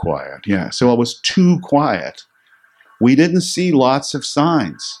 too quiet. Yeah, so it was too quiet. We didn't see lots of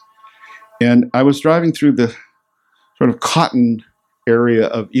signs. And I was driving through the sort of cotton area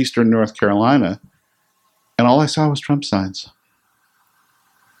of eastern North Carolina, and all I saw was Trump signs.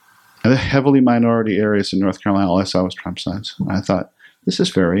 And the heavily minority areas in North Carolina, all I saw was Trump signs. And I thought, this is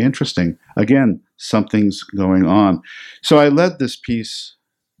very interesting. Again, something's going on. So I led this piece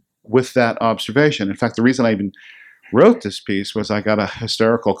with that observation. In fact, the reason I even wrote this piece was I got a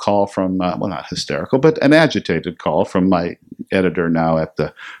hysterical call from, well, not hysterical, but an agitated call from my editor now at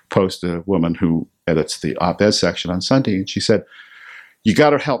the Post, a woman who edits the op-ed section on Sunday. And she said, you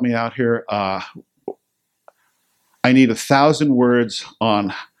got to help me out here. I need 1,000 words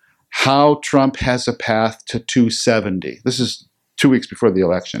on how Trump has a path to 270. This is 2 weeks before the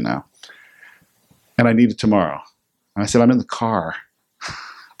election now. And I need it tomorrow. And I said, I'm in the car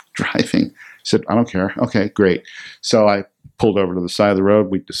driving. He said, I don't care. Okay, great. So I pulled over to the side of the road.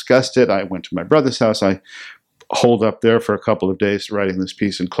 We discussed it. I went to my brother's house. I holed up there for a couple of days writing this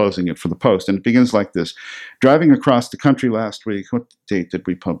piece and closing it for the Post. And it begins like this. Driving across the country last week, what date did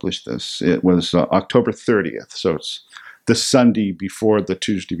we publish this? It was October 30th. So it's the Sunday before the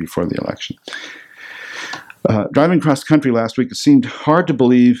Tuesday before the election. Driving across the country last week, it seemed hard to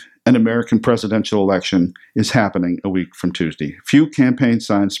believe an American presidential election is happening a week from Tuesday. Few campaign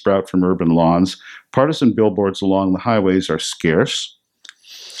signs sprout from urban lawns. Partisan billboards along the highways are scarce.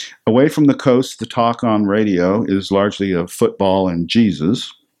 Away from the coast, the talk on radio is largely of football and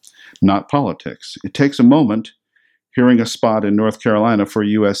Jesus, not politics. It takes a moment, hearing a spot in North Carolina for a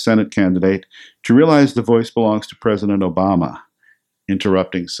U.S. Senate candidate, to realize the voice belongs to President Obama,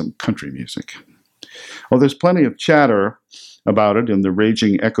 interrupting some country music. Well, there's plenty of chatter about it in the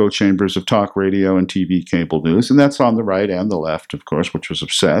raging echo chambers of talk radio and TV cable news, and that's on the right and the left, of course, which was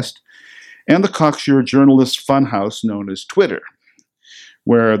obsessed, and the cocksure journalist funhouse known as Twitter,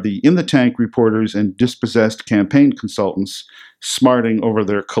 where the in-the-tank reporters and dispossessed campaign consultants, smarting over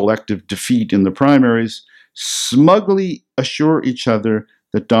their collective defeat in the primaries, smugly assure each other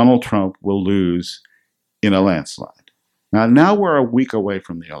that Donald Trump will lose in a landslide. Now we're a week away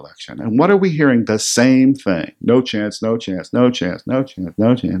from the election, and what are we hearing? The same thing. No chance, no chance, no chance, no chance,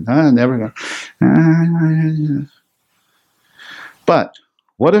 no chance. Never going. But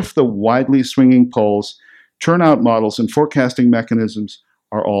what if the widely swinging polls, turnout models, and forecasting mechanisms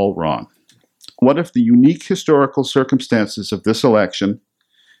are all wrong? What if the unique historical circumstances of this election,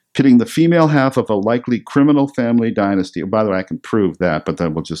 pitting the female half of a likely criminal family dynasty, by the way, I can prove that, but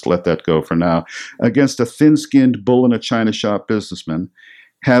then we'll just let that go for now, against a thin-skinned bull in a china shop businessman,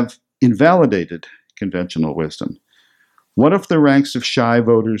 have invalidated conventional wisdom? What if the ranks of shy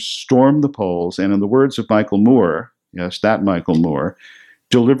voters storm the polls and, in the words of Michael Moore, yes, that Michael Moore,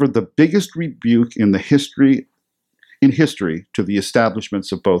 delivered the biggest rebuke in history to the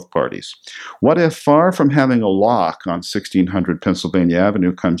establishments of both parties? What if, far from having a lock on 1600 Pennsylvania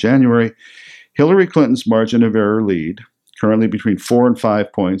Avenue come January, Hillary Clinton's margin of error lead, currently between 4 and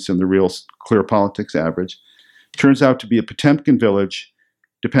 5 points in the real Clear Politics average, turns out to be a Potemkin village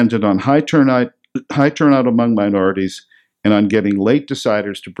dependent on high turnout among minorities and on getting late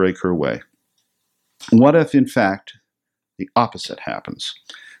deciders to break her way? What if, in fact, the opposite happens?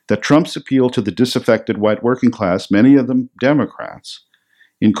 That Trump's appeal to the disaffected white working class, many of them Democrats,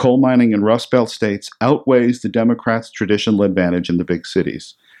 in coal mining and Rust Belt states outweighs the Democrats' traditional advantage in the big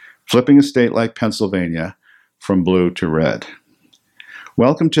cities, flipping a state like Pennsylvania from blue to red.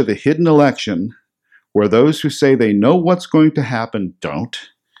 Welcome to the hidden election, where those who say they know what's going to happen don't,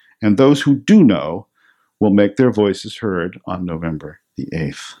 and those who do know will make their voices heard on November the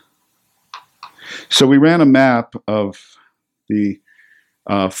 8th. So we ran a map of the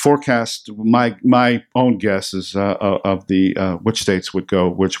forecast, my own guesses of the which states would go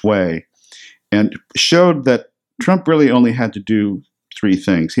which way, and showed that Trump really only had to do 3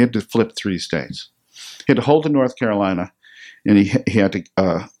 things. He had to flip 3 states. He had to hold in North Carolina, and he had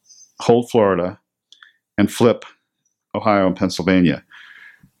to hold Florida and flip Ohio and Pennsylvania.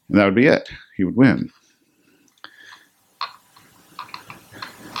 And that would be it. He would win.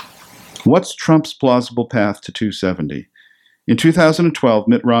 What's Trump's plausible path to 270? In 2012,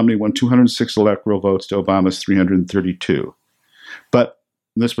 Mitt Romney won 206 electoral votes to Obama's 332. But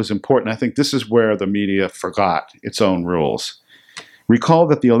this was important. I think this is where the media forgot its own rules. Recall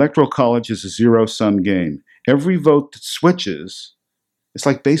that the Electoral College is a zero-sum game. Every vote that switches, it's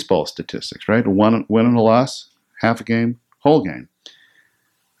like baseball statistics, right? A win and a loss, half a game, whole game,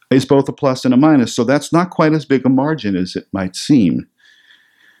 is both a plus and a minus. So that's not quite as big a margin as it might seem.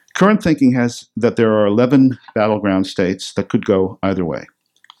 Current thinking has that there are 11 battleground states that could go either way: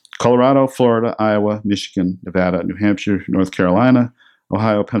 Colorado, Florida, Iowa, Michigan, Nevada, New Hampshire, North Carolina,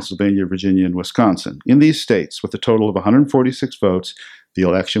 Ohio, Pennsylvania, Virginia, and Wisconsin. In these states, with a total of 146 votes, the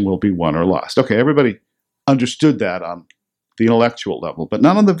election will be won or lost. Okay, everybody understood that on the intellectual level, but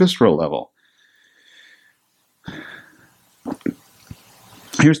not on the visceral level.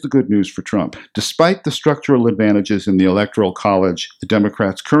 Here's the good news for Trump. Despite the structural advantages in the Electoral College the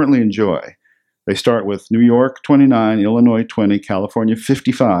Democrats currently enjoy, they start with New York 29, Illinois 20, California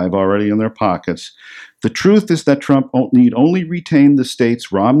 55 already in their pockets. The truth is that Trump need only retain the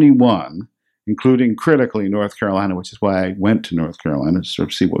states Romney won, including critically North Carolina, which is why I went to North Carolina to sort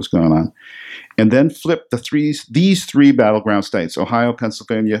of see what was going on, and then flip these three battleground states, Ohio,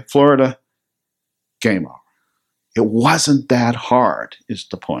 Pennsylvania, Florida, game over. It wasn't that hard, is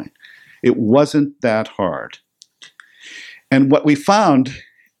the point. It wasn't that hard. And what we found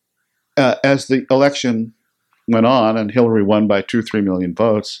as the election went on and Hillary won by 2-3 million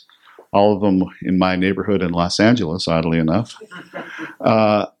votes, all of them in my neighborhood in Los Angeles, oddly enough,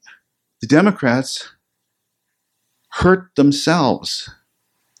 the Democrats hurt themselves.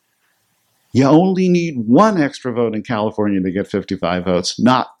 You only need one extra vote in California to get 55 votes,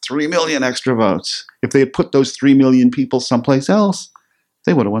 not 3 million extra votes. If they had put those 3 million people someplace else,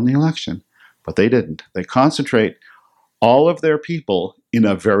 they would have won the election. But they didn't. They concentrate all of their people in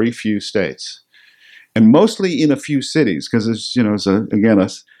a very few states, and mostly in a few cities, because it's a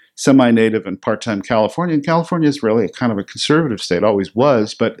semi-native and part-time California. And California is really a kind of a conservative state, always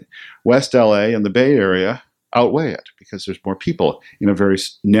was, but West LA and the Bay Area outweigh it because there's more people in a very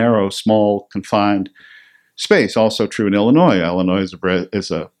narrow, small, confined space. Also true in Illinois. Illinois is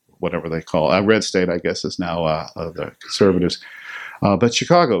a whatever they call a red state, I guess, is now the conservatives. But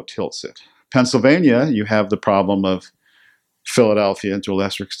Chicago tilts it. Pennsylvania, you have the problem of Philadelphia, and to a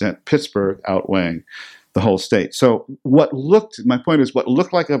lesser extent Pittsburgh, outweighing the whole state. So my point is, what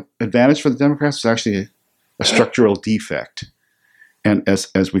looked like an advantage for the Democrats is actually a structural defect, and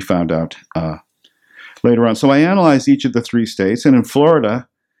as we found out later on. So I analyzed each of the three states, and in Florida,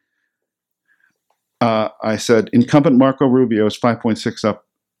 I said incumbent Marco Rubio is 5.6 up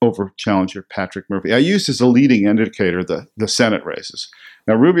over challenger Patrick Murphy. I used as a leading indicator the Senate races.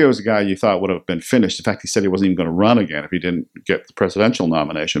 Now, Rubio is a guy you thought would have been finished. In fact, he said he wasn't even going to run again if he didn't get the presidential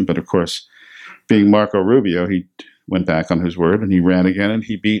nomination. But of course, being Marco Rubio, he went back on his word and he ran again, and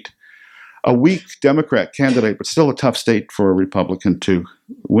he beat a weak Democrat candidate, but still a tough state for a Republican to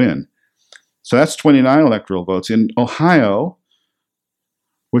win. So that's 29 electoral votes. In Ohio,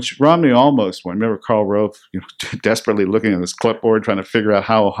 which Romney almost won. Remember Karl Rove, desperately looking at his clipboard, trying to figure out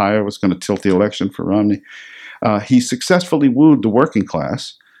how Ohio was going to tilt the election for Romney. He successfully wooed the working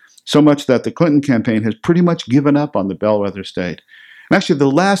class, so much that the Clinton campaign has pretty much given up on the bellwether state. And actually,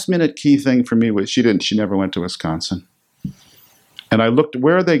 the last-minute key thing for me was she never went to Wisconsin. And I looked,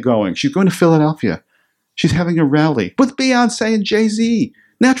 where are they going? She's going to Philadelphia. She's having a rally with Beyonce and Jay-Z.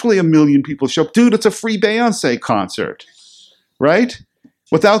 Naturally, 1 million people show up. Dude, it's a free Beyonce concert, right?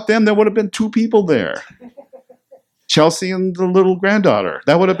 Without them, there would have been 2 people there. Chelsea and the little granddaughter.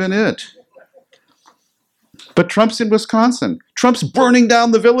 That would have been it. But Trump's in Wisconsin. Trump's burning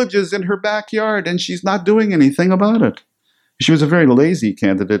down the villages in her backyard, and she's not doing anything about it. She was a very lazy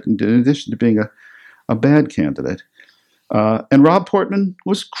candidate, in addition to being a bad candidate. And Rob Portman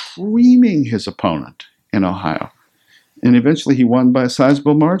was creaming his opponent in Ohio. And eventually he won by a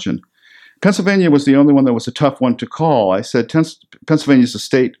sizable margin. Pennsylvania was the only one that was a tough one to call. I said Pennsylvania is a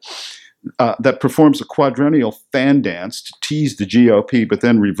state that performs a quadrennial fan dance to tease the GOP, but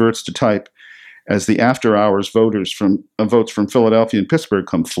then reverts to type as the after-hours votes from Philadelphia and Pittsburgh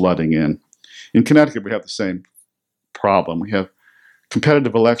come flooding in. In Connecticut, we have the same problem. We have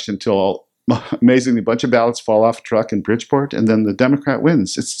competitive election till amazingly a bunch of ballots fall off a truck in Bridgeport, and then the Democrat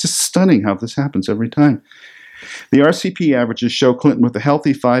wins. It's just stunning how this happens every time. The RCP averages show Clinton with a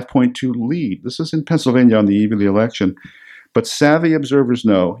healthy 5.2 lead. This is in Pennsylvania on the eve of the election. But savvy observers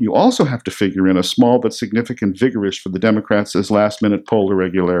know you also have to figure in a small but significant vigorish for the Democrats as last-minute poll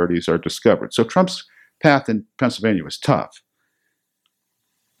irregularities are discovered. So Trump's path in Pennsylvania was tough.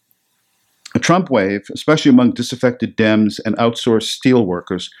 A Trump wave, especially among disaffected Dems and outsourced steel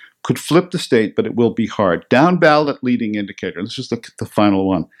workers, could flip the state, but it will be hard. Down ballot leading indicator. This is the final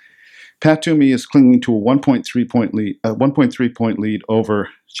one. Pat Toomey is clinging to a 1.3 point lead over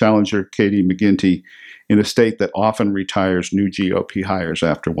challenger Katie McGinty in a state that often retires new GOP hires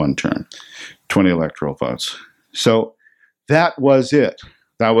after one term, 20 electoral votes. So that was it.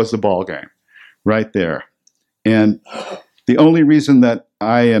 That was the ball game right there. And the only reason that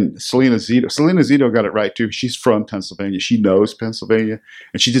I and Selena Zito got it right too. She's from Pennsylvania. She knows Pennsylvania,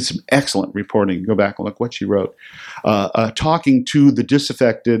 and she did some excellent reporting. Go back and look what she wrote, talking to the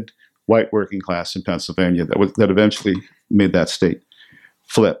disaffected white working class in Pennsylvania that eventually made that state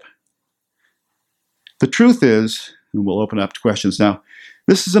flip. The truth is, and we'll open up to questions now,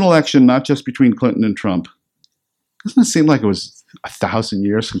 this is an election not just between Clinton and Trump. Doesn't it seem like it was 1,000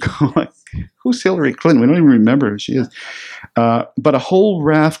 years ago. Like, who's Hillary Clinton? We don't even remember who she is. But a whole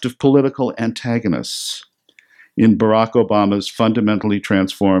raft of political antagonists in Barack Obama's fundamentally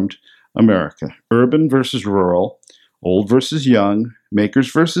transformed America. Urban versus rural, old versus young,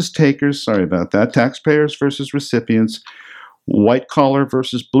 makers versus takers, sorry about that, taxpayers versus recipients, white collar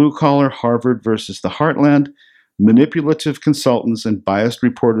versus blue collar, Harvard versus the heartland, manipulative consultants and biased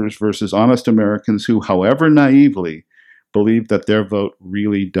reporters versus honest Americans who, however naively, believe that their vote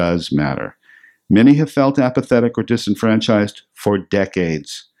really does matter. Many have felt apathetic or disenfranchised for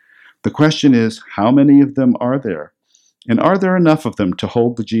decades. The question is, how many of them are there? And are there enough of them to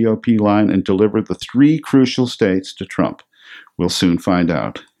hold the GOP line and deliver the 3 crucial states to Trump? We'll soon find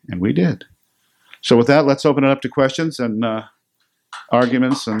out. And we did. So with that, let's open it up to questions and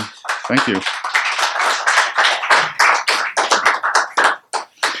arguments, and thank you.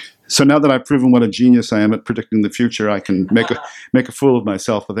 So now that I've proven what a genius I am at predicting the future, I can make a fool of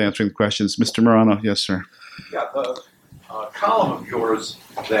myself with answering the questions. Mr. Morano, yes, sir. Yeah, the column of yours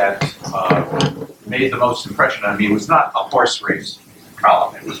that made the most impression on me was not a horse race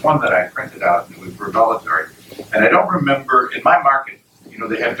column. It was one that I printed out, and it was for military. And I don't remember, in my market, you know,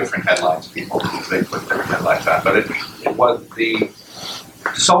 they have different headlines, people, they put different headlines on, but it was the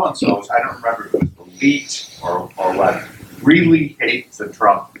so-and-so's, I don't remember if it was the elite or what, really hate the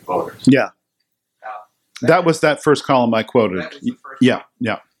Trump voters. Yeah. Now, That was that first column I quoted. that was the first Yeah, one.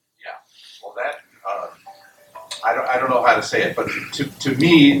 yeah. Well, that I don't know how to say it, but to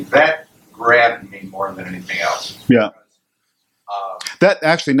me that grabbed me more than anything else. Yeah. Because, That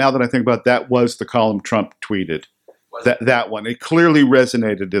actually, now that I think about it, that was the column Trump tweeted. was That one. It clearly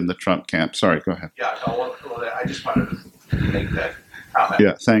resonated in the Trump camp. Sorry, go ahead. yeah, no, well, I just wanted to make that comment.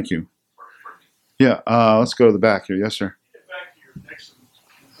 Yeah, thank you. For me. Yeah, let's go to the back here. Yes, sir. Get back to your Nixon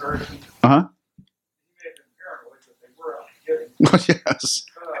comparison. Uh-huh. He may have been paranoid, but they were out to get him. Yes.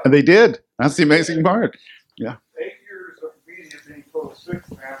 And they did. That's the amazing part. 8 years of media being full of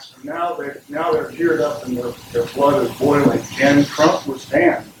sycophants, and now they're geared up and their blood is boiling. Can Trump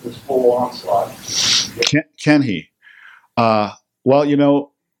withstand this full onslaught? Can he? Well, you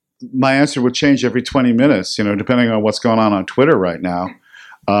know, my answer would change every 20 minutes, you know, depending on what's going on Twitter right now.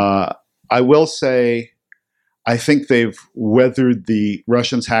 I will say, I think they've weathered the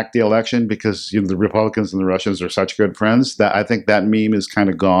Russians hacked the election because, you know, the Republicans and the Russians are such good friends that I think that meme is kind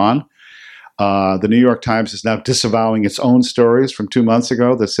of gone. The New York Times is now disavowing its own stories from 2 months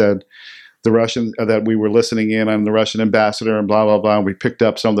ago that said the Russian that we were listening in on the Russian ambassador and blah blah blah. And we picked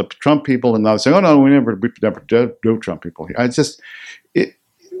up some of the Trump people, and now they're saying, "Oh no, we never do Trump people."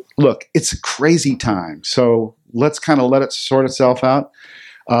 Look, it's a crazy time. So let's kind of let it sort itself out.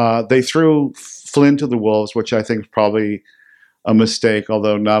 They threw Flynn to the wolves, which I think is probably a mistake.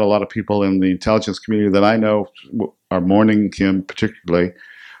 Although not a lot of people in the intelligence community that I know are mourning him particularly.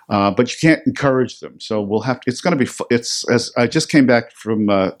 But you can't encourage them. So we'll have to, it's going to be, it's, as I just came back from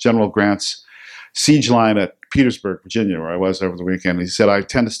General Grant's siege line at Petersburg, Virginia, where I was over the weekend. He said, I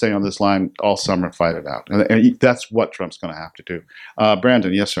tend to stay on this line all summer, fight it out. And that's what Trump's going to have to do.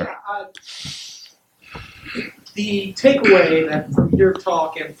 Brandon, yes, sir. The takeaway that from your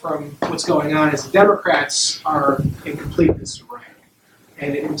talk and from what's going on is the Democrats are in complete disarray.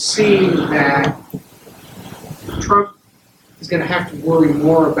 And it would seem that Trump is going to have to worry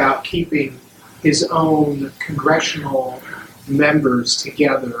more about keeping his own congressional members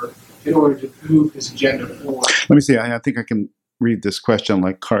together in order to move his agenda forward. Let me see. I think I can read this question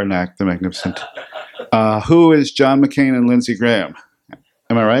like Karnak the Magnificent. Who is John McCain and Lindsey Graham?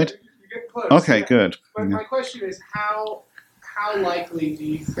 Am I right? You're getting close. Okay, yeah. good. But my question is, how likely do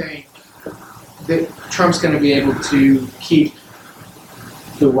you think that Trump's going to be able to keep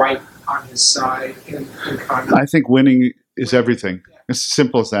the right on his side in Congress? I think winning is everything. It's as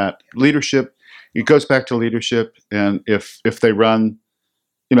simple as that. Leadership, it goes back to leadership. And if they run,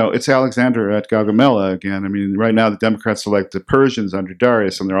 you know, it's Alexander at Gaugamela again. I mean, right now the Democrats are like the Persians under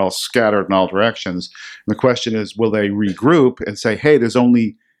Darius, and they're all scattered in all directions. And the question is, will they regroup and say, hey, there's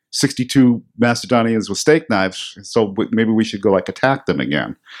only 62 Macedonians with steak knives, so maybe we should go like attack them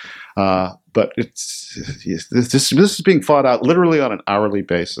again. But this is being fought out literally on an hourly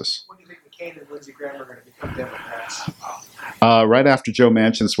basis. When do you think McCain and Lindsey Graham are going to become Democrats? Right after Joe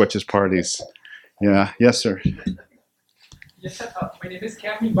Manchin switches parties. Yeah. Yes, sir. Yes, sir. My name is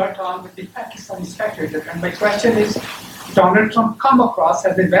Kevin Butt. I'm with the Pakistani Spectator. And my question is, Donald Trump come across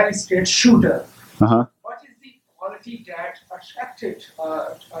as a very straight shooter. Uh-huh. What is the quality that attracted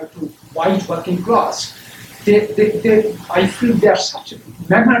to white working class? I feel they are such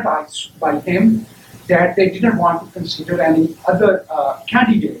magnetized by him that they didn't want to consider any other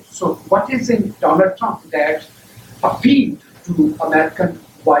candidate. So what is in Donald Trump that appealed to American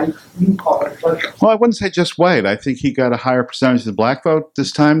white blue collar workers. Well, I wouldn't say just white. I think he got a higher percentage of the black vote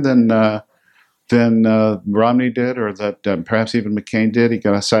this time than Romney did, or that perhaps even McCain did. He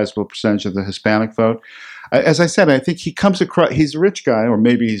got a sizable percentage of the Hispanic vote. As I said, I think he comes across. He's a rich guy, or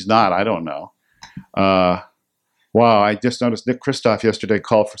maybe he's not. I don't know. Wow, I just noticed Nick Kristof yesterday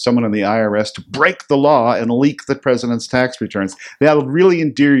called for someone in the IRS to break the law and leak the president's tax returns. That'll really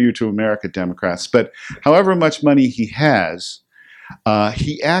endear you to America, Democrats. But however much money he has,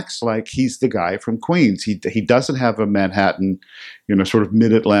 he acts like he's the guy from Queens. He doesn't have a Manhattan, sort of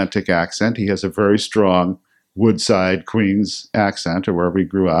mid-Atlantic accent. He has a very strong Woodside, Queens accent, or wherever he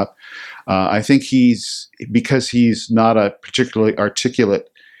grew up. I think because he's not a particularly articulate.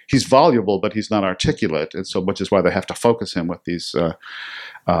 He's voluble, but he's not articulate, and so which is why they have to focus him with these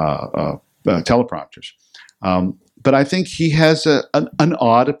teleprompters. But I think he has an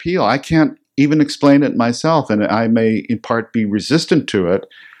odd appeal. I can't even explain it myself, and I may in part be resistant to it,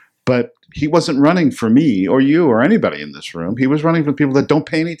 but he wasn't running for me or you or anybody in this room. He was running for people that don't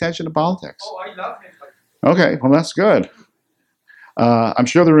pay any attention to politics. Oh, I love him. Okay, well, that's good. I'm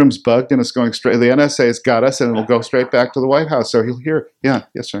sure the room's bugged and it's going straight. The NSA's got us, and it'll go straight back to the White House. So he'll hear. Yeah,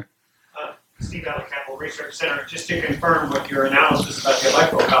 yes, sir. Steve Allen, Capital Research Center. Just to confirm what your analysis about the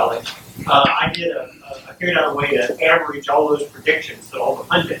Electoral College, I figured out a way to average all those predictions that all the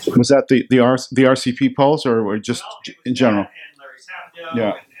pundits were. Was that the RCP polls, or just in general? And Larry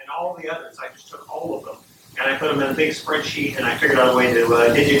Sabdo and all the others. I just took all of them and I put them in a big spreadsheet, and I figured out a way to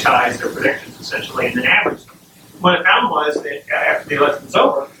digitize their predictions essentially, and then average them. What I found was that after the election was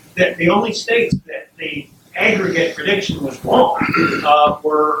over, that the only states that the aggregate prediction was wrong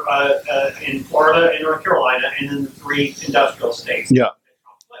were in Florida and North Carolina, and then the 3 industrial states. Yeah.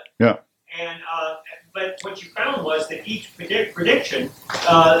 Yeah. And but what you found was that each prediction,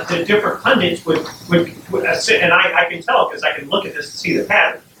 the different pundits would and I can tell because I can look at this and see the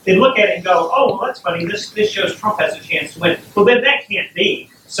pattern. They'd look at it and go, "Oh, well, that's funny. This shows Trump has a chance to win." Well, then that can't be.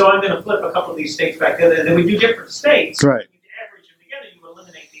 So I'm going to flip a couple of these states back there, and then we do different states. Right. You average them together, you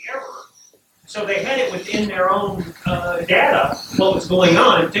eliminate the error. So they had it within their own data, what was going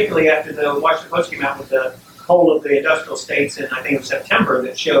on, and particularly after the Washington Post came out with the poll of the industrial states in, I think it was September,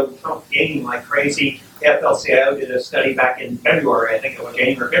 that showed Trump gaining like crazy. The FLCIO did a study back in February, I think it was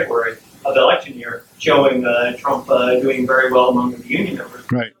January or February of the election year, showing Trump doing very well among the union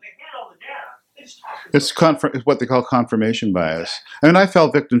members. Right. It's what they call confirmation bias. I mean, I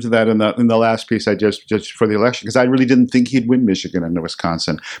fell victim to that in the last piece I just for the election, because I really didn't think he'd win Michigan and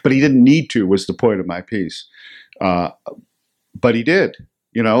Wisconsin, but he didn't need to, was the point of my piece. But he did,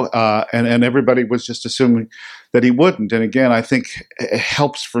 and everybody was just assuming that he wouldn't. And again, I think it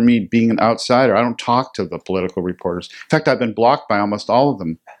helps for me being an outsider. I don't talk to the political reporters. In fact, I've been blocked by almost all of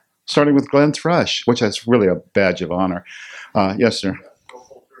them, starting with Glenn Thrush, which is really a badge of honor. Yes, sir.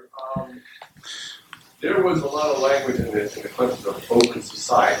 There was a lot of language in the question of open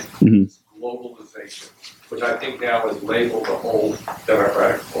society, globalization, which I think now has labeled the whole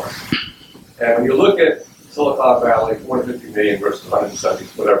Democratic Party. And when you look at Silicon Valley, 450 million versus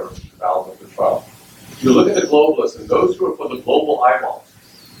 170, whatever, thousand for Trump, you look at the globalists and those who are for the global eyeballs,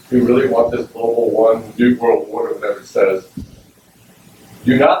 who really want this global one, new world order, whatever it says,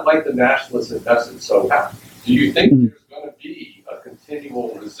 do not like the nationalist message. So do you think there's going to be a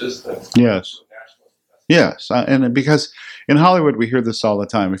continual resistance? Yes. Yes, and because in Hollywood we hear this all the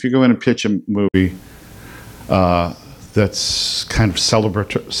time. If you go in and pitch a movie that's kind of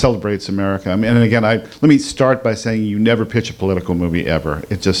celebrates America, I mean, and again, let me start by saying you never pitch a political movie ever.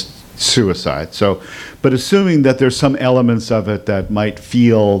 It's just suicide. So, but assuming that there's some elements of it that might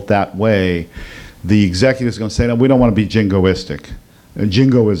feel that way, the executive is going to say, no, we don't want to be jingoistic. And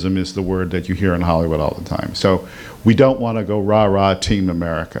jingoism is the word that you hear in Hollywood all the time. So we don't want to go rah-rah Team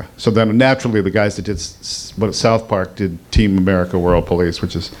America. So then naturally the guys that did what South Park did Team America World Police,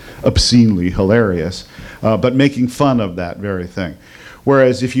 which is obscenely hilarious, but making fun of that very thing.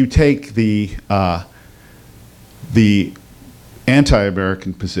 Whereas if you take the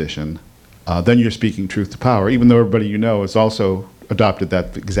anti-American position, then you're speaking truth to power, even though everybody has also adopted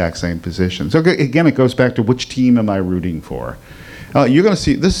that exact same position. So again, it goes back to which team am I rooting for? You're going to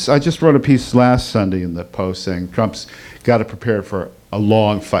see this. I just wrote a piece last Sunday in the Post saying Trump's got to prepare for a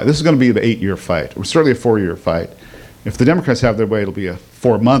long fight. This is going to be an 8-year fight, or certainly a 4-year fight. If the Democrats have their way, it'll be a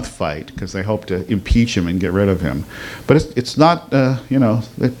 4-month fight because they hope to impeach him and get rid of him. But it's not,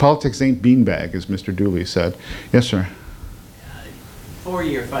 politics ain't beanbag, as Mr. Dooley said. Yes, sir.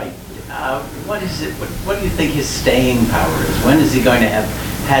 4-year fight. What is it? What do you think his staying power is? When is he going to have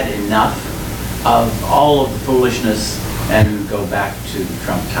had enough of all of the foolishness and go back to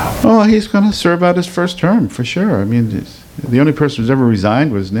Trump Tower? Oh, he's going to serve out his first term for sure. I mean, The only person who's ever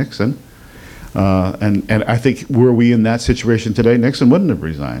resigned was Nixon. And I think were we in that situation today, Nixon wouldn't have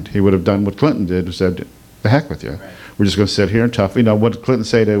resigned. He would have done what Clinton did and said, the heck with you. Right. We're just going to sit here and tough. What did Clinton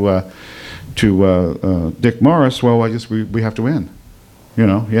say to Dick Morris? Well, I guess we have to win.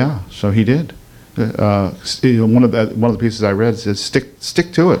 Yeah. So he did. One of the pieces I read says,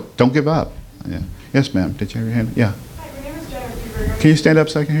 stick to it. Don't give up. Yeah. Yes, ma'am. Did you have your hand? Yeah. Hi, my name is Jenna Friedberg. Can you stand up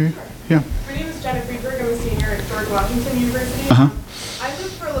so I can hear you? Sure. Yeah. My name is Jenna Friedberg. I'm a senior at George Washington University. Uh-huh. I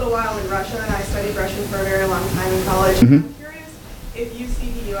lived for a little while in Russia, and I studied Russian for a very long time in college. Mm-hmm. I'm curious if you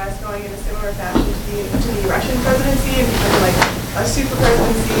see the U.S. going in a similar fashion to the Russian presidency and becoming like a super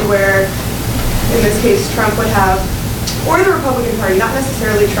presidency where, in this case, Trump would have, or the Republican Party, not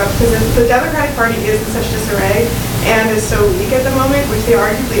necessarily Trump, because the Democratic Party is in such disarray and is so weak at the moment, which they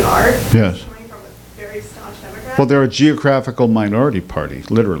arguably are. Yes. Coming from a very staunch Democrat. Well, they're a geographical minority party,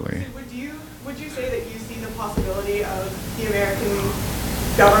 literally. Would you say that you see the possibility of the American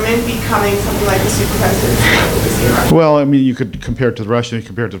government becoming something like the super presidency that we see in Russia? Well, I mean, you could compare it to the Russian, you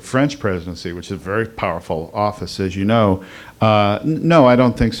compare it to the French presidency, which is a very powerful office, as you know. No, I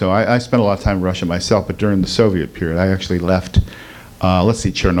don't think so. I spent a lot of time in Russia myself, but during the Soviet period, I actually left.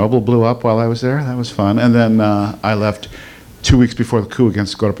 Chernobyl blew up while I was there. That was fun. And then I left 2 weeks before the coup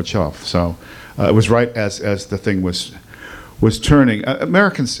against Gorbachev. So it was right as the thing was turning.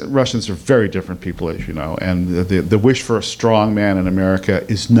 Americans, Russians are very different people, as you know, and the wish for a strong man in America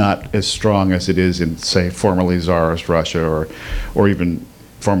is not as strong as it is in, say, formerly Tsarist Russia or even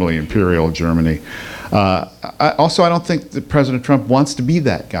formerly Imperial Germany. I don't think that President Trump wants to be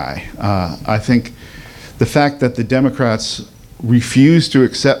that guy. I think the fact that the Democrats refuse to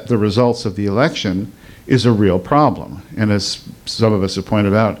accept the results of the election is a real problem. And as some of us have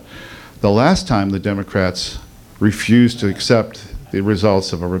pointed out, the last time the Democrats refused to accept the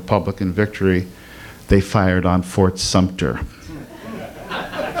results of a Republican victory, they fired on Fort Sumter.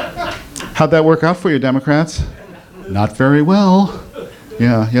 How'd that work out for you, Democrats? Not very well.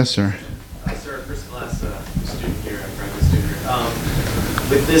 Yeah, yes, sir. Hi, sir. First class student here, a graduate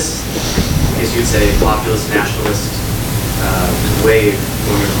student. With this, I guess you'd say, populist nationalist wave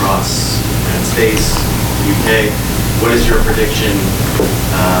going across the United States, the UK, what is your prediction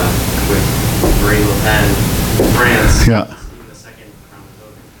with Marine Le Pen, France, yeah. in the second round of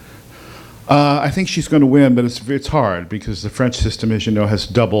voting? I think she's going to win, but it's hard because the French system, as you know, has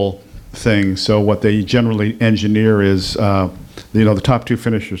double things. So what they generally engineer is, the top two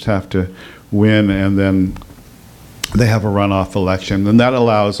finishers have to win, and then they have a runoff election, and that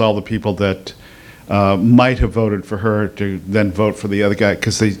allows all the people that might have voted for her to then vote for the other guy,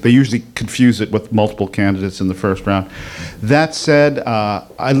 because they usually confuse it with multiple candidates in the first round. That said,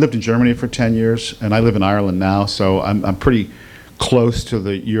 I lived in Germany for 10 years, and I live in Ireland now, so I'm pretty close to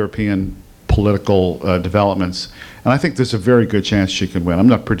the European political developments, and I think there's a very good chance she can win. I'm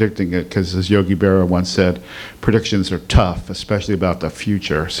not predicting it because, as Yogi Berra once said, predictions are tough, especially about the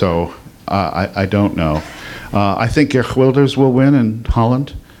future, so I don't know. I think Geert Wilders will win in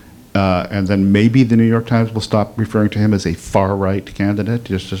Holland. And then maybe the New York Times will stop referring to him as a far-right candidate.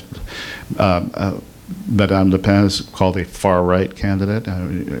 Madame Le Pen is called a far-right candidate.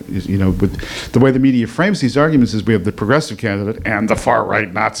 With the way the media frames these arguments is we have the progressive candidate and the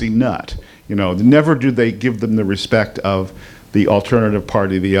far-right Nazi nut. Never do they give them the respect of the alternative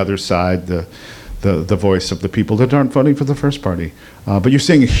party, the other side, the voice of the people that aren't voting for the first party. But you're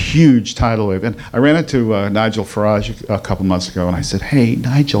seeing a huge tidal wave. And I ran into Nigel Farage a couple months ago, and I said, hey,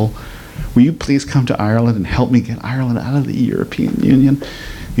 Nigel, will you please come to Ireland and help me get Ireland out of the European Union?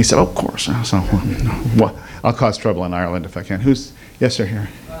 He said, of course. So, well, I'll cause trouble in Ireland if I can. Yes, sir, here.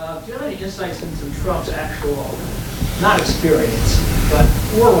 Do you have any insights into Trump's actual, not experience, but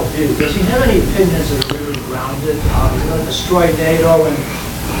worldview? Does he have any opinions that are really grounded? He's going to destroy NATO and,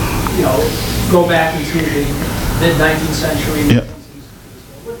 go back into the mid-19th century. Yeah.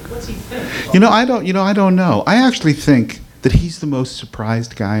 What's he think? I don't know. I actually think that he's the most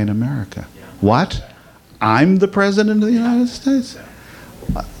surprised guy in America. Yeah. What? I'm the president of the United States?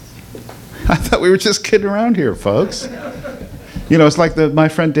 I thought we were just kidding around here, folks. It's like my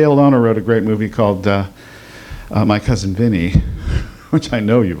friend Dale Lona wrote a great movie called My Cousin Vinny, which I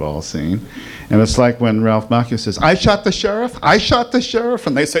know you've all seen. And it's like when Ralph Macchio says, I shot the sheriff,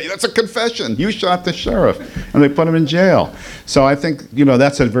 and they say, that's a confession, you shot the sheriff, and they put him in jail. So I think,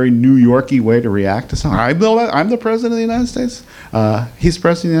 that's a very New Yorky way to react to something. I'm the president of the United States. He's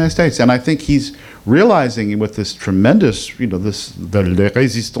president of the United States, and I think he's realizing with this tremendous, the Les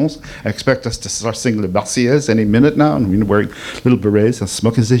Résistants expect us to start singing the Marseillaise any minute now, and wearing little berets and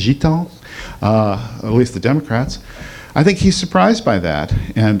smoking the gitans, at least the Democrats. I think he's surprised by that.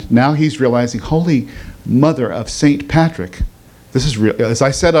 And now he's realizing, holy mother of St. Patrick, this is real. As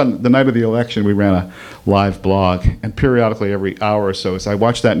I said on the night of the election, we ran a live blog, and periodically every hour or so, as I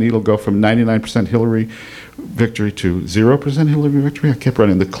watched that needle go from 99% Hillary victory to 0% Hillary victory, I kept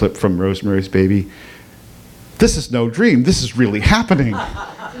running the clip from Rosemary's Baby. This is no dream. This is really happening.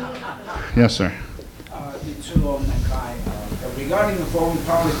 Yes, sir. Regarding the foreign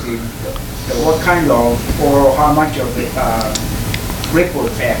policy, what kind of or how much of the ripple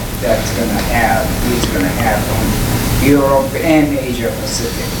effect that's going to have, is going to have on Europe and Asia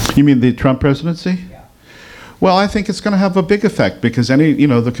Pacific? You mean the Trump presidency? Yeah. Well, I think it's going to have a big effect because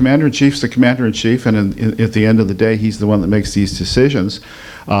the commander-in-chief's the commander-in-chief, and at the end of the day, he's the one that makes these decisions.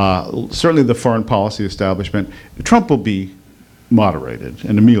 Certainly the foreign policy establishment, Trump will be moderated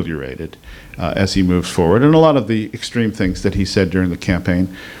and ameliorated as he moves forward. And a lot of the extreme things that he said during the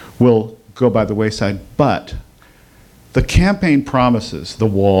campaign will go by the wayside. But the campaign promises, the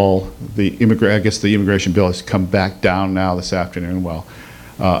wall, the immigration bill has come back down now this afternoon while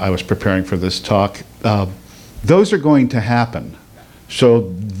I was preparing for this talk. Those are going to happen.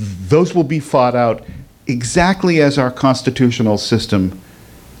 So those will be fought out exactly as our constitutional system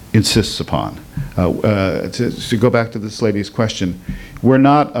insists upon. To go back to this lady's question, we're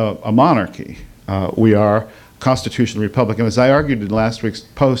not a monarchy. We are constitutional republic. And as I argued in last week's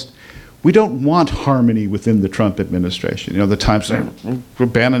post, we don't want harmony within the Trump administration. The times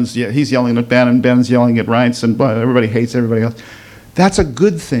Bannon's, he's yelling at Bannon, Bannon's yelling at Reince, and everybody hates everybody else. That's a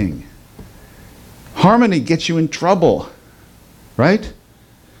good thing. Harmony gets you in trouble, right?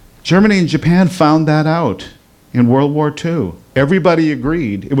 Germany and Japan found that out in World War II. Everybody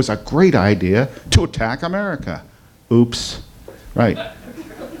agreed it was a great idea to attack America. Oops. Right.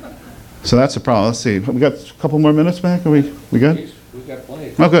 So that's a problem. Let's see. We got a couple more minutes back? Are we good? We've got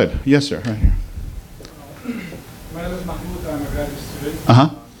plenty. Oh, good. Yes, sir. Right here. My name is Mahmoud. I'm a graduate student.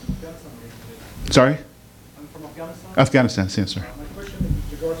 Sorry? I'm from Afghanistan. Afghanistan, yes, sir. My question is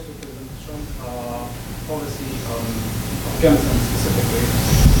with regards to President Trump's policy on Afghanistan specifically,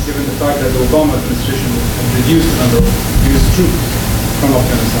 given the fact that the Obama administration has reduced the number of U.S. troops from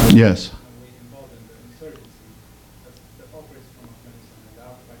Afghanistan. Yes. And we involved in the insurgency that operates from Afghanistan and the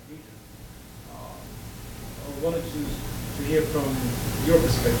Afghan region. I wanted to hear from your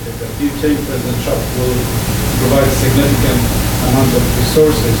perspective that do you think President Trump will provide a significant amount of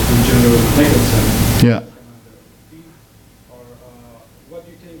resources to General Nicholson? Yeah. Or what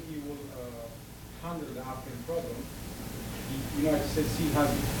do you think he will handle the Afghan problem? The United States has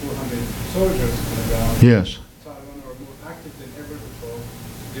 400 soldiers on the ground. Yes. Taliban are more active than ever before.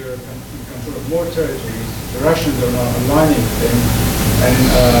 They're in control of more territories. The Russians are not aligning with them. And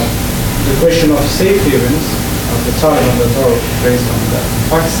the question of safe havens of the Taliban that are based on the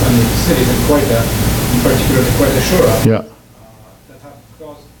Pakistani cities and Quetta, in particular the Quetta Shura, Yeah. that have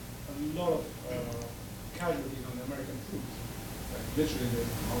caused a lot of casualties on the American troops. Like literally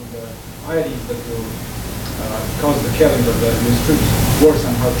on the IEDs that will cause the killing of the US troops, worse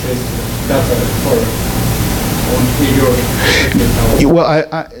than how traced that's for Well,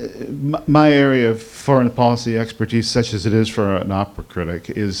 my area of foreign policy expertise, such as it is for an opera critic,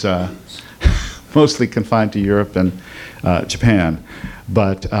 is mostly confined to Europe and Japan.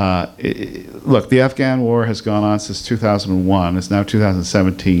 But look, the Afghan war has gone on since 2001. It's now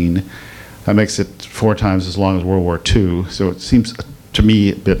 2017. That makes it 4 times as long as World War II. So it seems to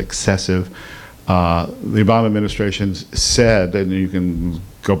me a bit excessive. The Obama administration said, and you can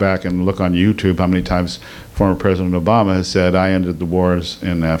go back and look on YouTube how many times former President Obama has said, I ended the wars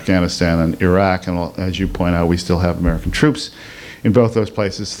in Afghanistan and Iraq, and as you point out, we still have American troops in both those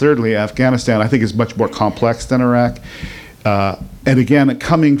places. Thirdly, Afghanistan, I think, is much more complex than Iraq. And again,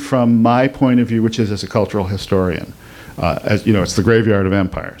 coming from my point of view, which is as a cultural historian, as you know, it's the graveyard of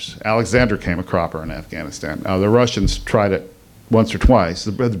empires. Alexander came a cropper in Afghanistan. The Russians tried it once or twice.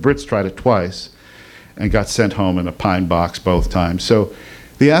 The Brits tried it twice and got sent home in a pine box both times. So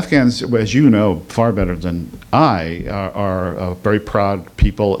the Afghans, as you know far better than I, are a very proud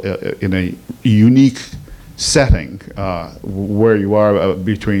people in a unique setting where you are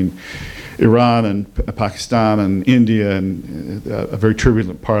between Iran and Pakistan and India and a very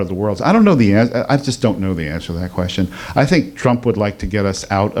turbulent part of the world. I don't know the answer. I just don't know the answer to that question. I think Trump would like to get us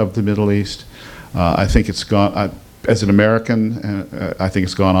out of the Middle East. I think it's gone, as an American, I think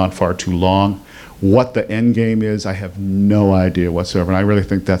it's gone on far too long. What the end game is, I have no idea whatsoever. And I really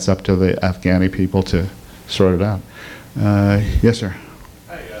think that's up to the Afghani people to sort it out. Yes, sir.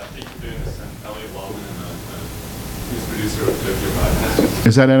 Hi, thank you for doing this. I'm Elliot Waldman, news producer of Tokyo Podcast.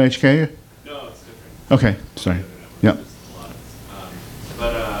 Is that NHK? No, it's different. Okay, sorry. Yeah.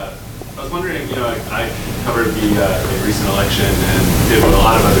 But I was wondering, you know, I covered the recent election and did what a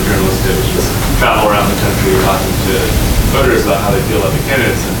lot of other journalists did, which is travel around the country talking to voters about how they feel about the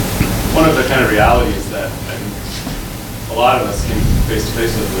candidates. And one of the kind of realities that I think a lot of us came face to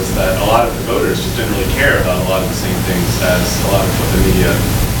face with was that a lot of the voters just didn't really care about a lot of the same things as a lot of what the media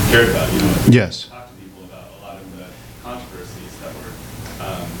cared about. You know, Yes. talk to people about a lot of the controversies that were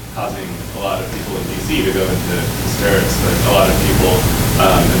causing a lot of people in DC to go into hysterics, but a lot of people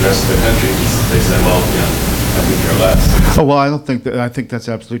in the rest of the country, they said, well, you know, I could care less. Oh, well, I don't think that. I think that's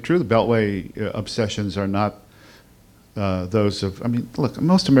absolutely true. The Beltway obsessions are not those of. I mean, look,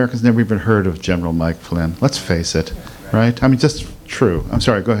 most Americans never even heard of General Mike Flynn. Let's face it, right? I mean, just true. I'm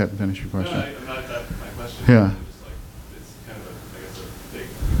sorry. Go ahead and finish your question. No, not that my question. Yeah. Just like, it's kind of a, I guess, a big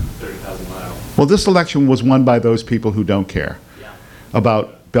 30,000 mile. Well, this election was won by those people who don't care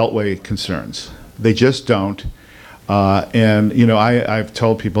about Beltway concerns. They just don't. And you know, I've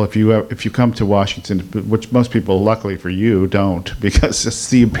told people if you come to Washington, which most people, luckily for you, don't, because it's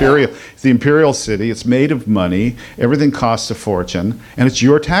the imperial city. It's made of money. Everything costs a fortune, and it's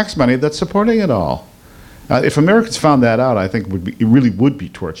your tax money that's supporting it all. If Americans found that out, I think it really would be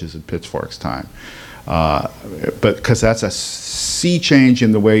torches and pitchforks time. But because that's a sea change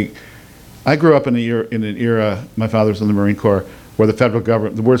in the way. I grew up in an era. My father was in the Marine Corps, where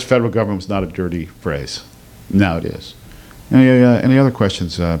the words federal government was not a dirty phrase. Now it is. Any other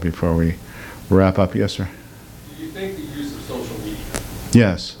questions before we wrap up? Yes, sir. Do you think the use of social media?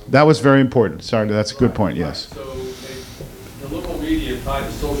 Yes, that was very important. Sorry, that's a good point. Yes. So the liberal media tied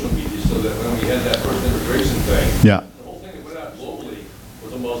to social media, so that when we had that first immigration thing, Yeah. the whole thing that went out globally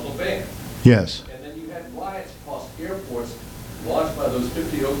was a Muslim ban. Yes. And then you had riots across airports launched by those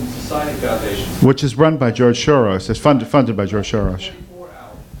 50 Open Society foundations. Which is run by George Soros. It's funded by George Soros. 24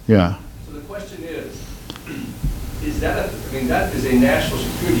 hours. Yeah. So the question is that I mean, that is a national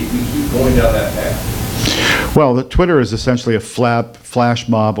security if we keep going down that path. Well, Twitter is essentially a flash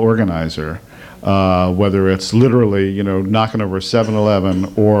mob organizer, whether it's literally, you know, knocking over a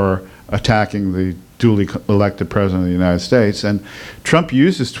 7-Eleven or attacking the duly elected president of the United States. And Trump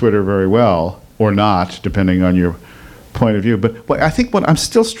uses Twitter very well, or not, depending on your point of view. But I think what I'm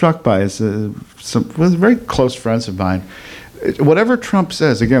still struck by is some very close friends of mine. Whatever Trump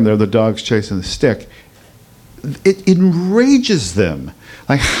says, again, they're the dogs chasing the stick. It enrages them.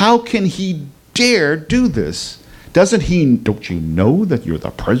 Like, how can he dare do this? Don't you know that you're the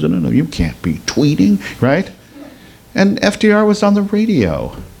president and you can't be tweeting, right? And FDR was on the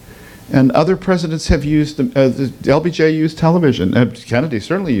radio. And other presidents have used, LBJ used television. Kennedy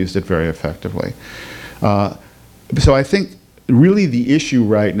certainly used it very effectively. So I think really the issue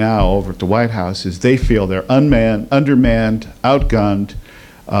right now over at the White House is they feel they're undermanned, outgunned.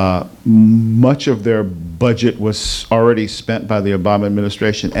 Much of their budget was already spent by the Obama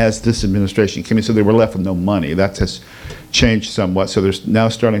administration as this administration came in, so they were left with no money. That has changed somewhat. So they're now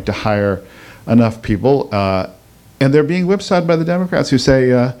starting to hire enough people, and they're being whipsawed by the Democrats who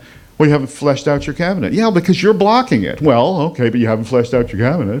say, well, you haven't fleshed out your cabinet. Yeah, because you're blocking it. Well, okay, but you haven't fleshed out your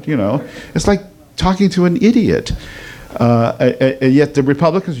cabinet, you know. It's like talking to an idiot. And yet the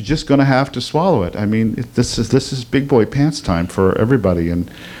Republicans are just going to have to swallow it. I mean, this is big boy pants time for everybody in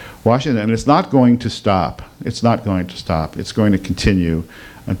Washington, and it's not going to stop. It's not going to stop. It's going to continue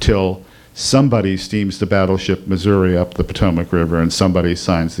until somebody steams the battleship Missouri up the Potomac River and somebody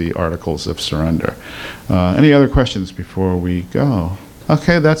signs the Articles of Surrender. Any other questions before we go?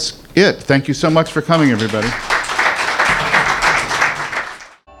 Okay, that's it. Thank you so much for coming, everybody.